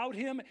about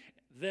him,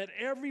 that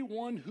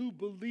everyone who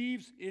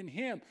believes in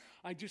him.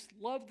 I just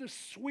love the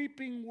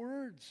sweeping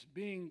words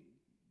being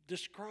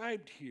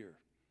described here.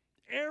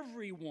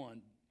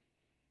 Everyone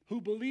who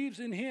believes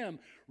in him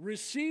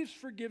receives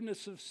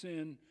forgiveness of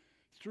sin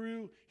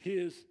through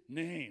his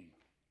name.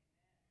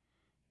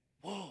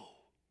 Whoa.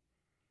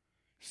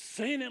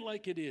 Saying it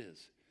like it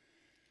is.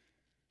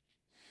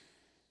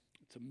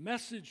 It's a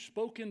message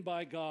spoken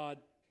by God,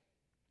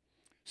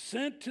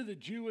 sent to the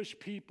Jewish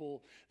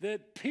people,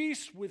 that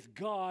peace with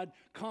God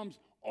comes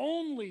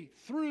only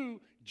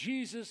through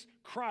Jesus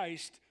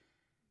Christ,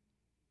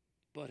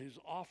 but is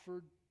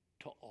offered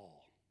to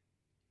all.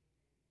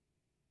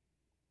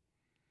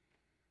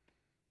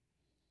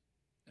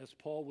 As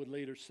Paul would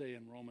later say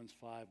in Romans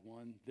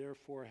 5:1,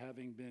 therefore,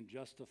 having been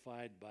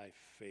justified by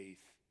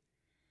faith,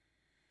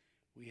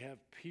 we have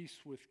peace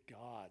with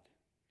God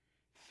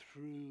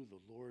through the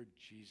Lord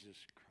Jesus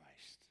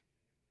Christ.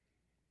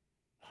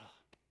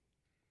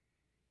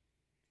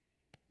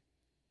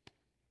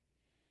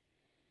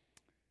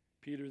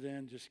 Peter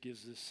then just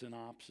gives this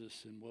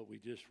synopsis in what we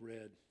just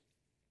read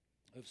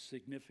of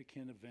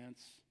significant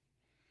events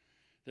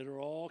that are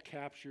all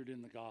captured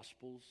in the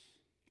Gospels.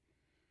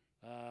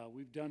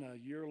 We've done a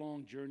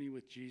year-long journey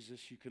with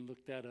Jesus. You can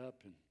look that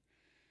up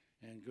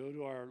and go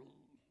to our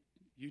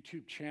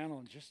YouTube channel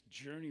and just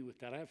journey with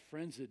that. I have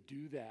friends that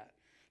do that.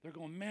 They're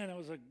going, man, that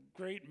was a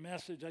great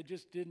message. I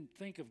just didn't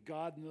think of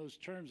God in those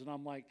terms. And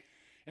I'm like,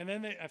 and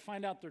then I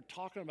find out they're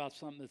talking about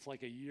something that's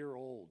like a year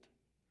old.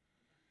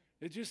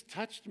 It just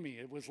touched me.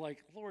 It was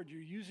like, Lord,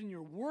 you're using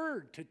your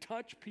word to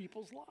touch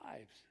people's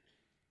lives.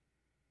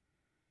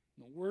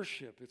 The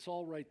worship, it's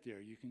all right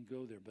there. You can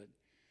go there. But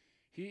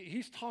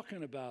he's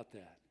talking about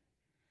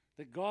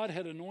that God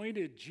had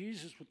anointed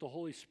Jesus with the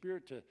Holy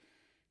Spirit to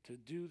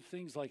do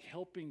things like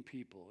helping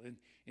people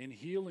and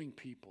healing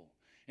people.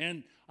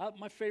 And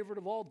my favorite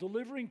of all,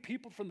 delivering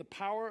people from the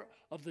power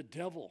of the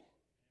devil.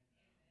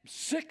 I'm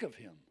sick of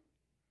him.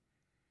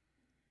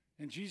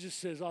 And Jesus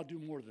says, I'll do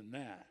more than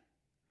that.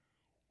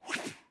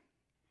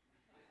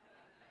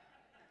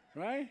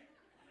 Right?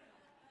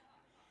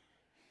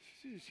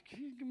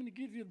 I'm going to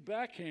give you the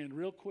backhand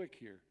real quick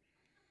here.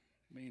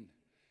 I mean,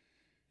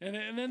 and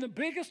then the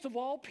biggest of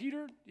all,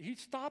 Peter, he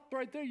stopped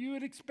right there. You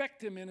would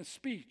expect him in a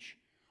speech.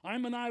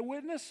 I'm an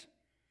eyewitness.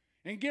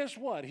 And guess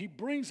what? He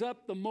brings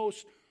up the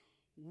most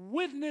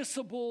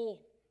witnessable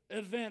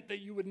event that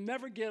you would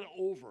never get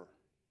over.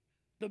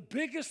 The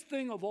biggest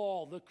thing of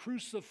all, the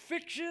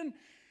crucifixion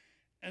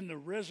and the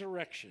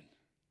resurrection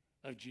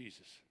of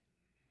Jesus.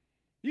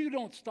 You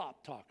don't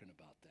stop talking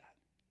about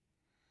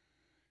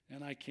that.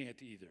 And I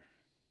can't either.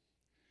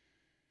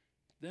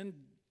 Then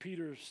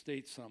Peter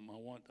states something.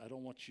 I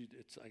don't want you,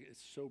 it's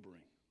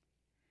sobering.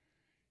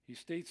 He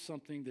states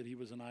something that he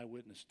was an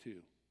eyewitness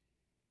to.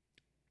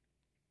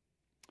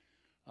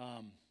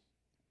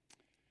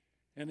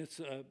 And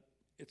it's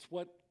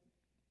what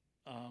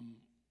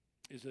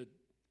is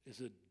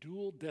a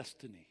dual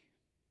destiny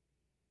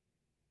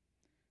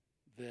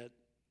that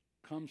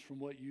comes from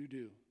what you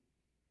do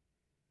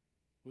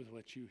with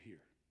what you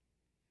hear.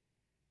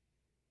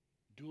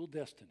 Dual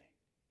destiny.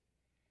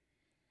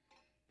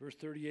 Verse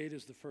 38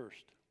 is the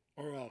first.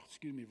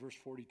 Verse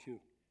 42. It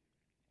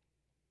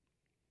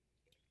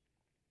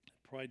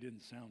probably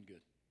didn't sound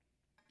good.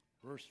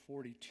 Verse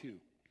 42.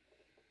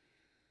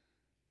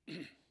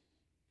 Would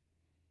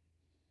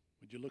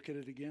you look at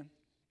it again?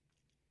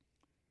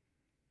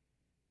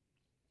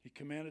 He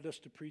commanded us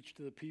to preach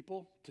to the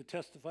people, to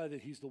testify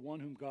that he's the one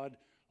whom God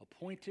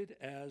appointed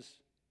as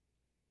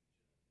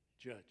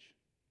judge.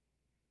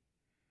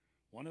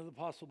 One of the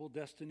possible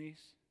destinies,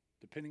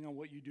 depending on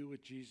what you do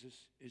with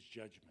Jesus, is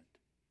judgment.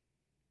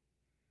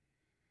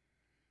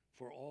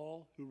 For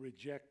all who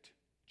reject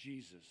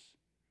Jesus,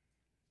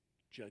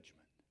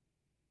 judgment.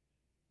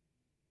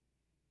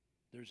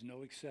 There's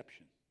no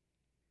exception.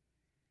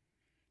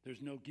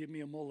 There's no give me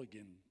a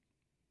mulligan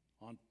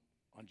on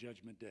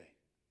Judgment Day.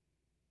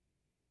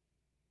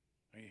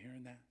 Are you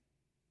hearing that?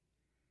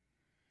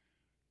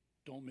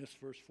 Don't miss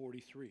verse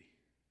 43.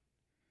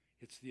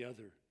 It's the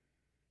other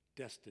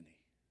destiny.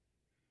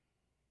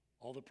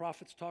 All the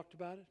prophets talked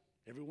about it,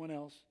 everyone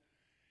else.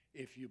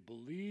 If you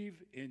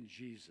believe in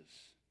Jesus,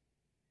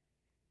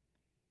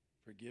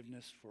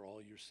 forgiveness for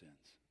all your sins.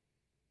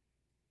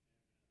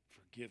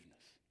 forgiveness.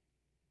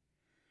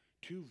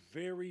 Two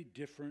very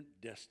different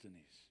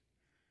destinies.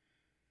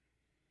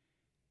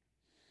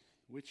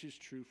 Which is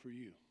true for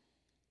you?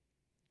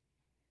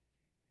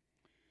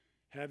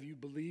 Have you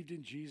believed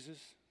in Jesus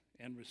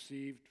and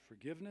received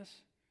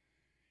forgiveness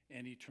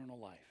and eternal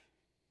life?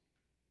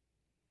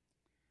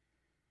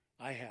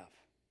 I have.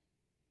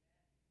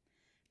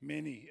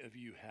 Many of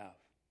you have.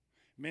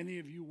 Many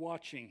of you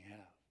watching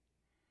have.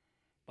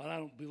 But I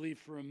don't believe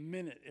for a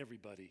minute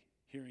everybody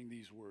hearing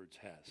these words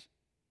has.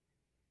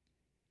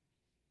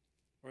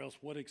 Or else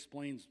what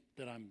explains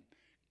that I'm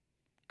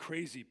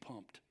crazy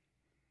pumped?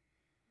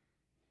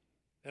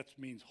 That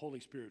means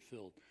Holy Spirit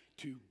filled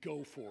to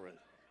go for it.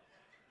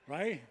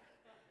 Right?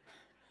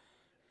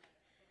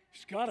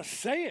 Just got to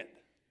say it.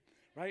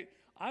 Right?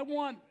 I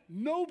want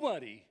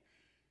nobody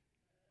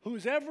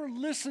who's ever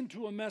listened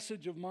to a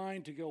message of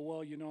mine to go,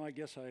 well, you know, I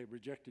guess I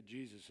rejected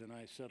Jesus and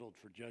I settled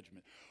for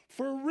judgment.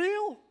 For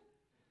real?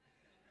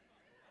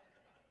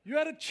 You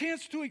had a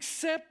chance to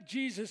accept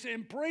Jesus,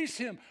 embrace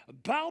him,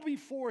 bow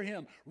before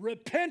him,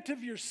 repent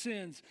of your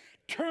sins,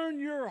 turn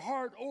your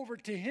heart over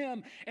to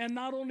him, and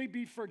not only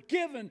be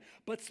forgiven,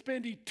 but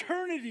spend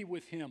eternity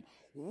with him.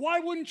 Why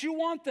wouldn't you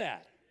want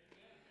that?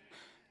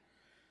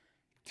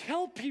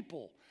 Tell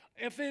people,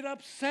 if it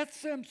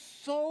upsets them,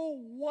 so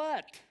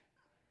what?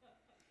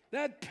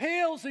 That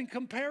pales in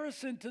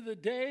comparison to the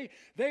day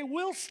they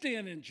will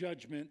stand in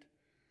judgment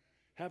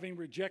having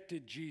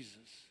rejected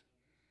Jesus.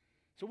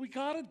 So we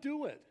got to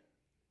do it.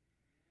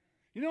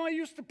 You know, I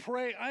used to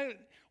pray.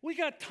 We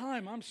got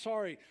time. I'm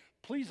sorry.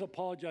 Please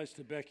apologize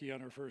to Becky on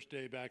her first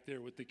day back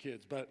there with the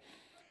kids. But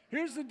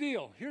here's the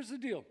deal.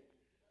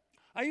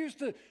 I used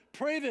to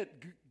pray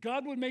that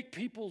God would make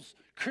people's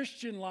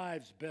Christian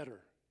lives better.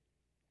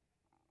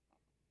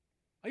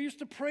 I used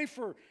to pray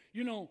for,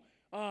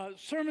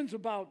 sermons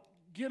about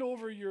get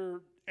over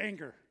your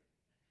anger.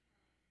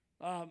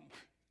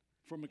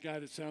 From a guy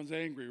that sounds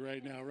angry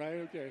right now,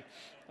 right? Okay.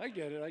 I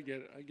get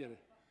it.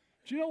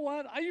 Do you know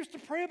what? I used to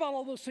pray about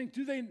all those things.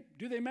 Do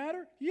they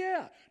matter?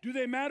 Yeah. Do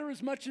they matter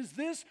as much as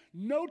this?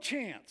 No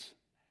chance.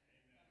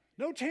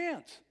 No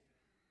chance.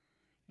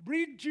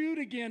 Read Jude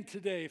again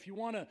today if you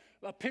want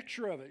a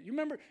picture of it. You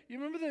remember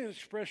the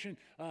expression,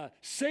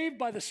 saved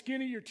by the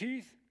skin of your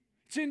teeth?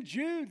 It's in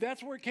Jude.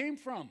 That's where it came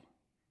from.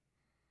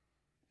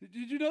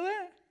 Did you know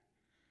that?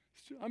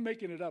 I'm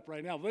making it up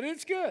right now, but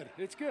it's good.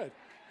 It's good.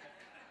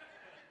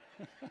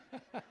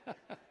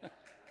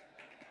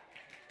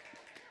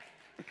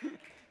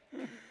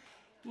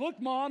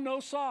 Look, Mom, no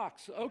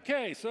socks.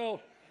 Okay,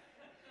 so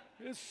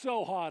it's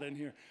so hot in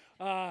here.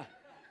 I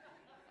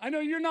know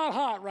you're not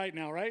hot right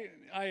now, right?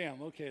 I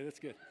am. Okay, that's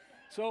good.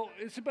 So,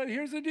 but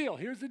here's the deal.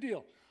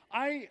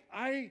 I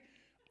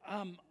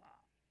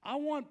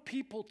want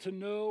people to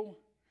know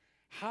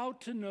how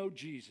to know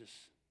Jesus.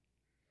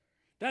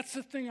 That's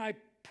the thing I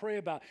pray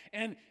about.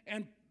 And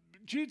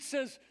Jude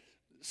says,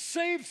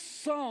 save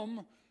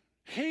some,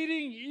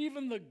 hating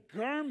even the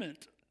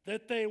garment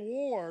that they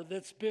wore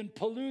that's been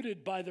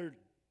polluted by their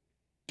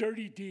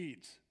dirty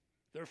deeds,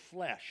 their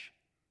flesh.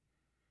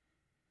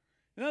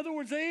 In other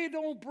words, they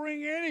don't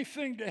bring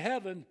anything to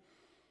heaven.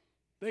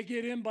 They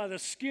get in by the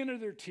skin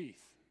of their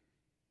teeth.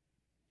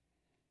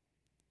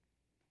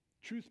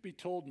 Truth be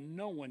told,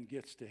 no one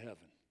gets to heaven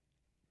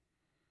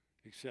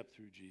except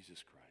through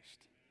Jesus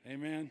Christ.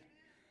 Amen.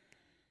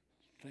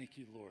 Thank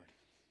you, Lord.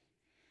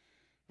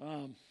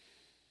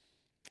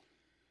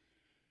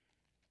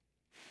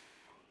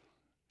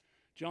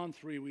 John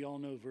 3, we all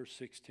know verse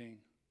 16.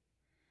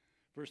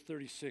 Verse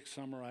 36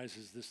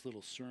 summarizes this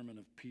little sermon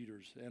of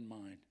Peter's and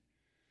mine.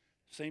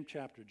 Same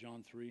chapter,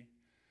 John 3.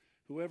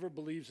 Whoever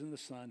believes in the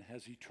Son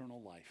has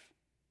eternal life.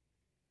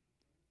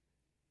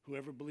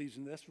 Whoever believes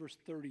in, that's verse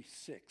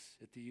 36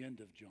 at the end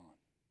of John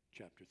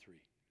chapter 3.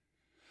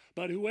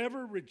 But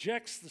whoever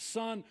rejects the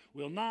Son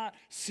will not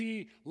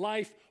see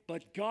life,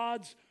 but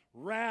God's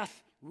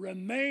wrath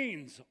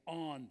remains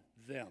on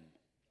them.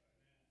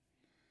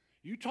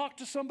 You talk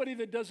to somebody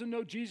that doesn't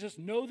know Jesus,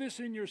 know this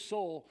in your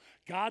soul,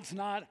 God's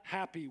not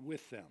happy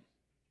with them.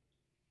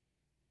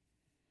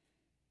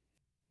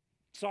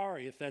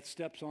 Sorry if that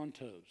steps on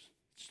toes.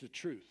 It's the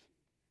truth.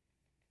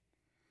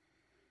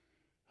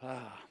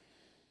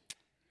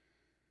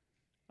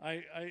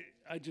 I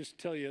just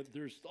tell you,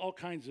 there's all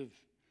kinds of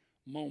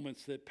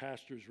moments that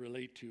pastors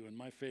relate to, and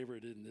my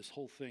favorite in this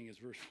whole thing is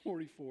verse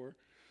 44.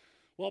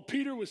 While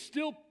Peter was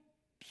still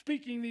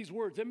speaking these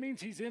words, that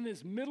means he's in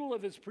his middle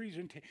of his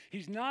presentation.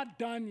 He's not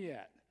done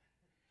yet,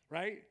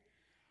 right?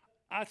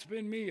 That's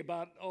been me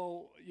about,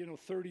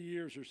 30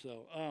 years or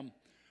so.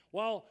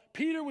 While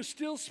Peter was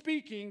still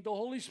speaking, the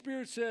Holy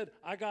Spirit said,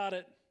 I got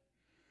it.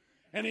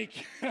 And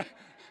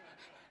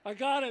I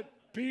got it,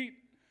 Pete.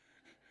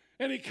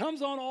 And it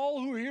comes on all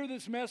who hear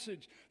this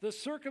message. The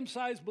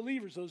circumcised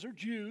believers, those are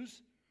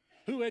Jews,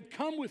 who had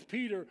come with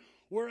Peter,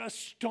 were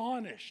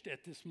astonished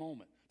at this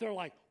moment. They're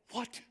like,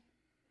 what?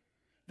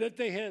 That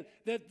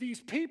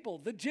these people,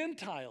 the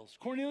Gentiles,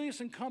 Cornelius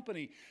and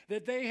company,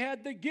 that they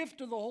had the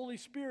gift of the Holy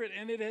Spirit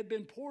and it had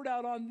been poured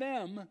out on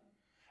them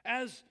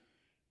as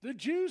the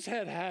Jews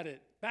had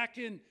it back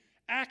in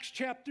Acts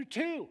chapter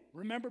 2,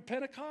 remember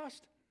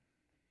Pentecost?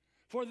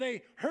 For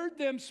they heard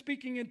them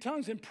speaking in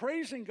tongues and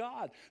praising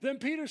God. Then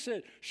Peter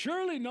said,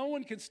 surely no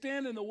one can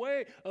stand in the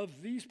way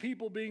of these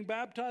people being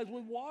baptized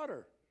with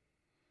water.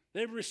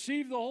 They've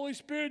received the Holy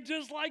Spirit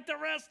just like the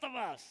rest of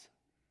us.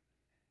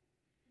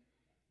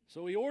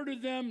 So he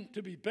ordered them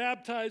to be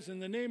baptized in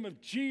the name of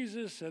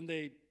Jesus, and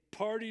they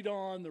partied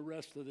on the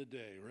rest of the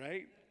day,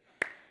 right?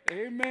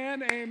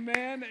 Amen,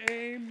 amen,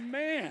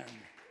 amen.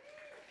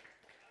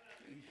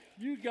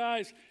 You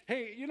guys,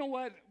 hey, you know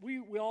what?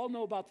 We all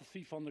know about the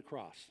thief on the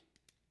cross.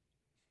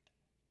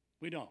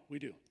 We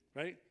do,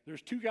 right?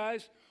 There's two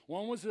guys.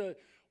 One was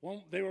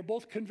they were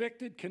both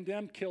convicted,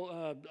 condemned,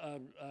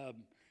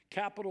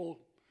 capital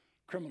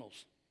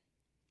criminals.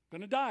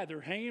 Going to die.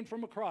 They're hanging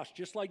from a cross,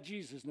 just like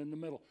Jesus in the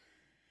middle.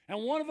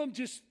 And one of them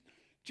just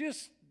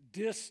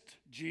dissed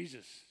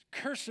Jesus.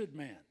 Cursed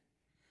man.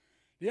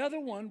 The other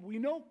one, we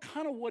know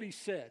kind of what he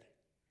said.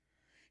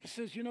 He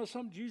says, you know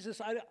something,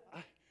 Jesus,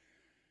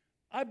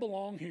 I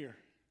belong here.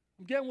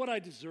 I'm getting what I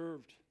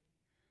deserved.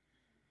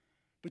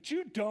 But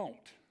you don't.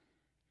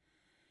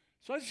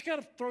 So I just got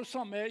to throw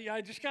something at you.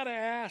 I just got to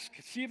ask,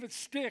 see if it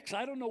sticks.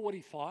 I don't know what he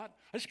thought.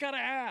 I just got to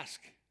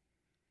ask.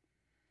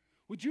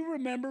 Would you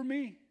remember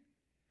me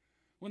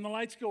when the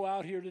lights go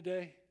out here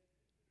today?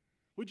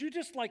 Would you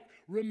just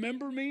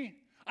remember me?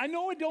 I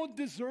know I don't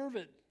deserve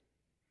it,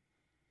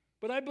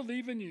 but I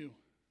believe in you.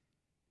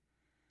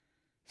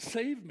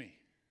 Save me.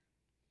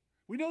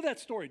 We know that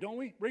story, don't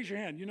we? Raise your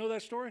hand. You know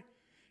that story?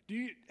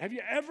 Have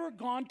you ever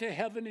gone to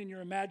heaven in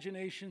your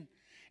imagination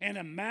and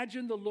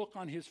imagined the look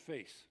on his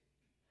face?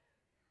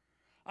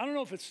 I don't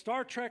know if it's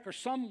Star Trek or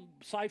some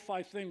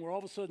sci-fi thing where all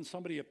of a sudden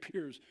somebody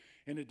appears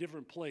in a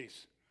different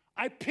place.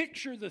 I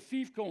picture the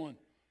thief going,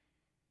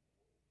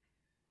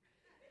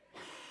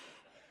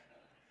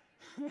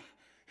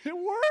 it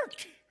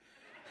worked.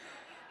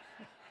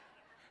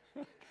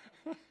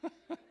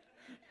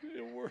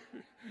 It worked.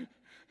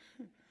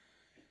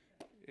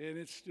 And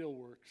it still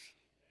works.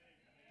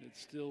 It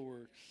still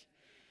works.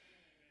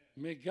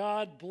 May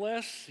God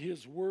bless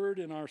his word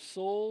in our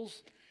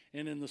souls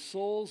and in the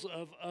souls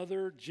of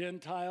other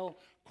Gentile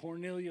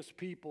Cornelius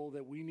people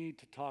that we need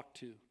to talk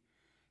to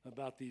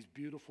about these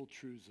beautiful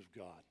truths of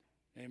God.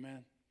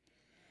 Amen.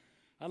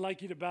 I'd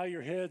like you to bow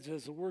your heads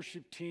as the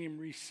worship team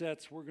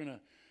resets. We're going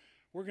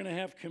to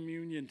have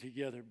communion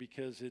together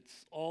because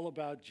it's all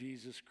about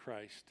Jesus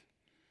Christ.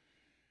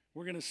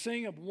 We're going to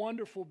sing a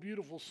wonderful,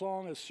 beautiful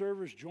song as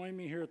servers join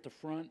me here at the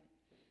front.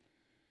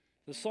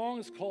 The song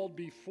is called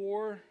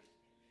Before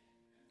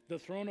the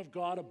Throne of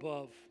God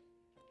Above.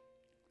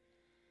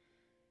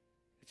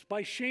 It's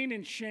by Shane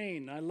and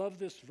Shane. I love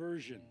this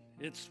version.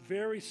 It's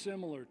very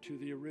similar to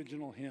the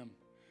original hymn.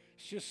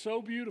 It's just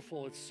so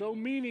beautiful. It's so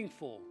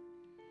meaningful.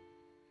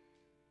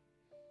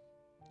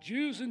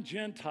 Jews and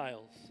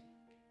Gentiles,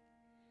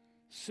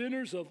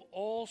 sinners of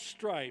all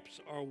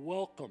stripes are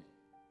welcome.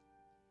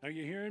 Are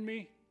you hearing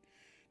me?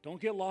 Don't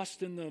get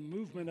lost in the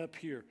movement up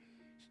here.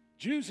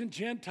 Jews and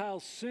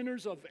Gentiles,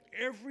 sinners of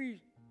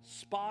every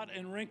spot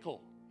and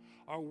wrinkle,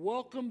 are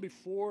welcome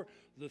before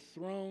the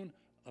throne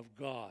of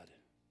God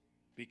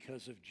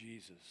because of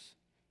Jesus.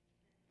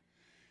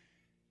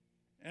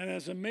 And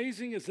as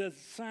amazing as that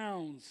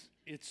sounds,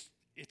 it's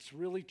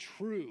really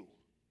true.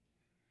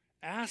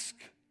 Ask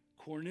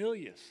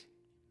Cornelius.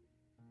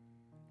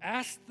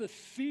 Ask the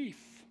thief.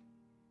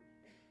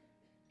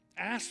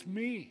 Ask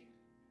me.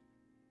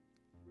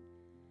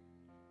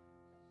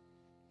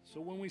 So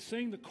when we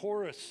sing the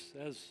chorus,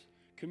 as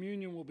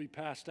communion will be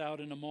passed out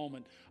in a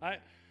moment, I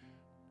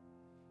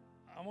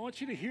want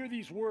you to hear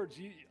these words.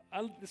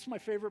 This is my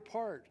favorite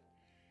part.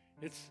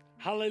 It's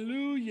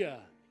hallelujah.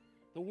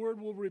 The word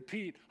will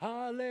repeat,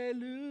 hallelujah.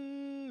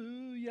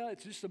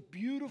 It's just a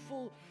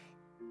beautiful,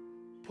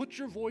 put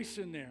your voice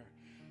in there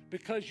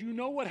because you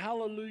know what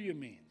hallelujah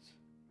means.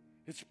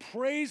 It's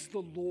praise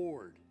the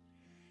Lord.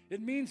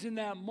 It means in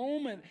that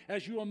moment,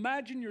 as you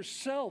imagine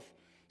yourself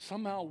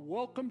somehow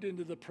welcomed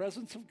into the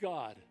presence of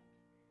God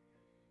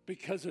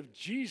because of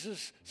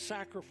Jesus'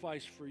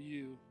 sacrifice for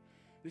you,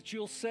 that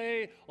you'll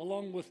say,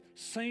 along with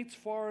saints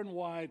far and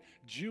wide,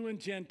 Jew and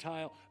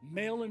Gentile,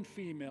 male and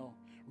female,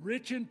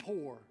 rich and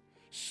poor,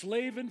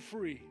 slave and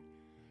free,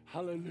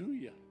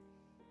 hallelujah.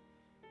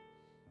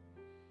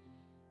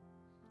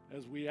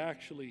 As we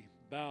actually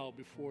bow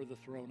before the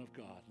throne of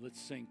God,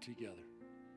 let's sing together.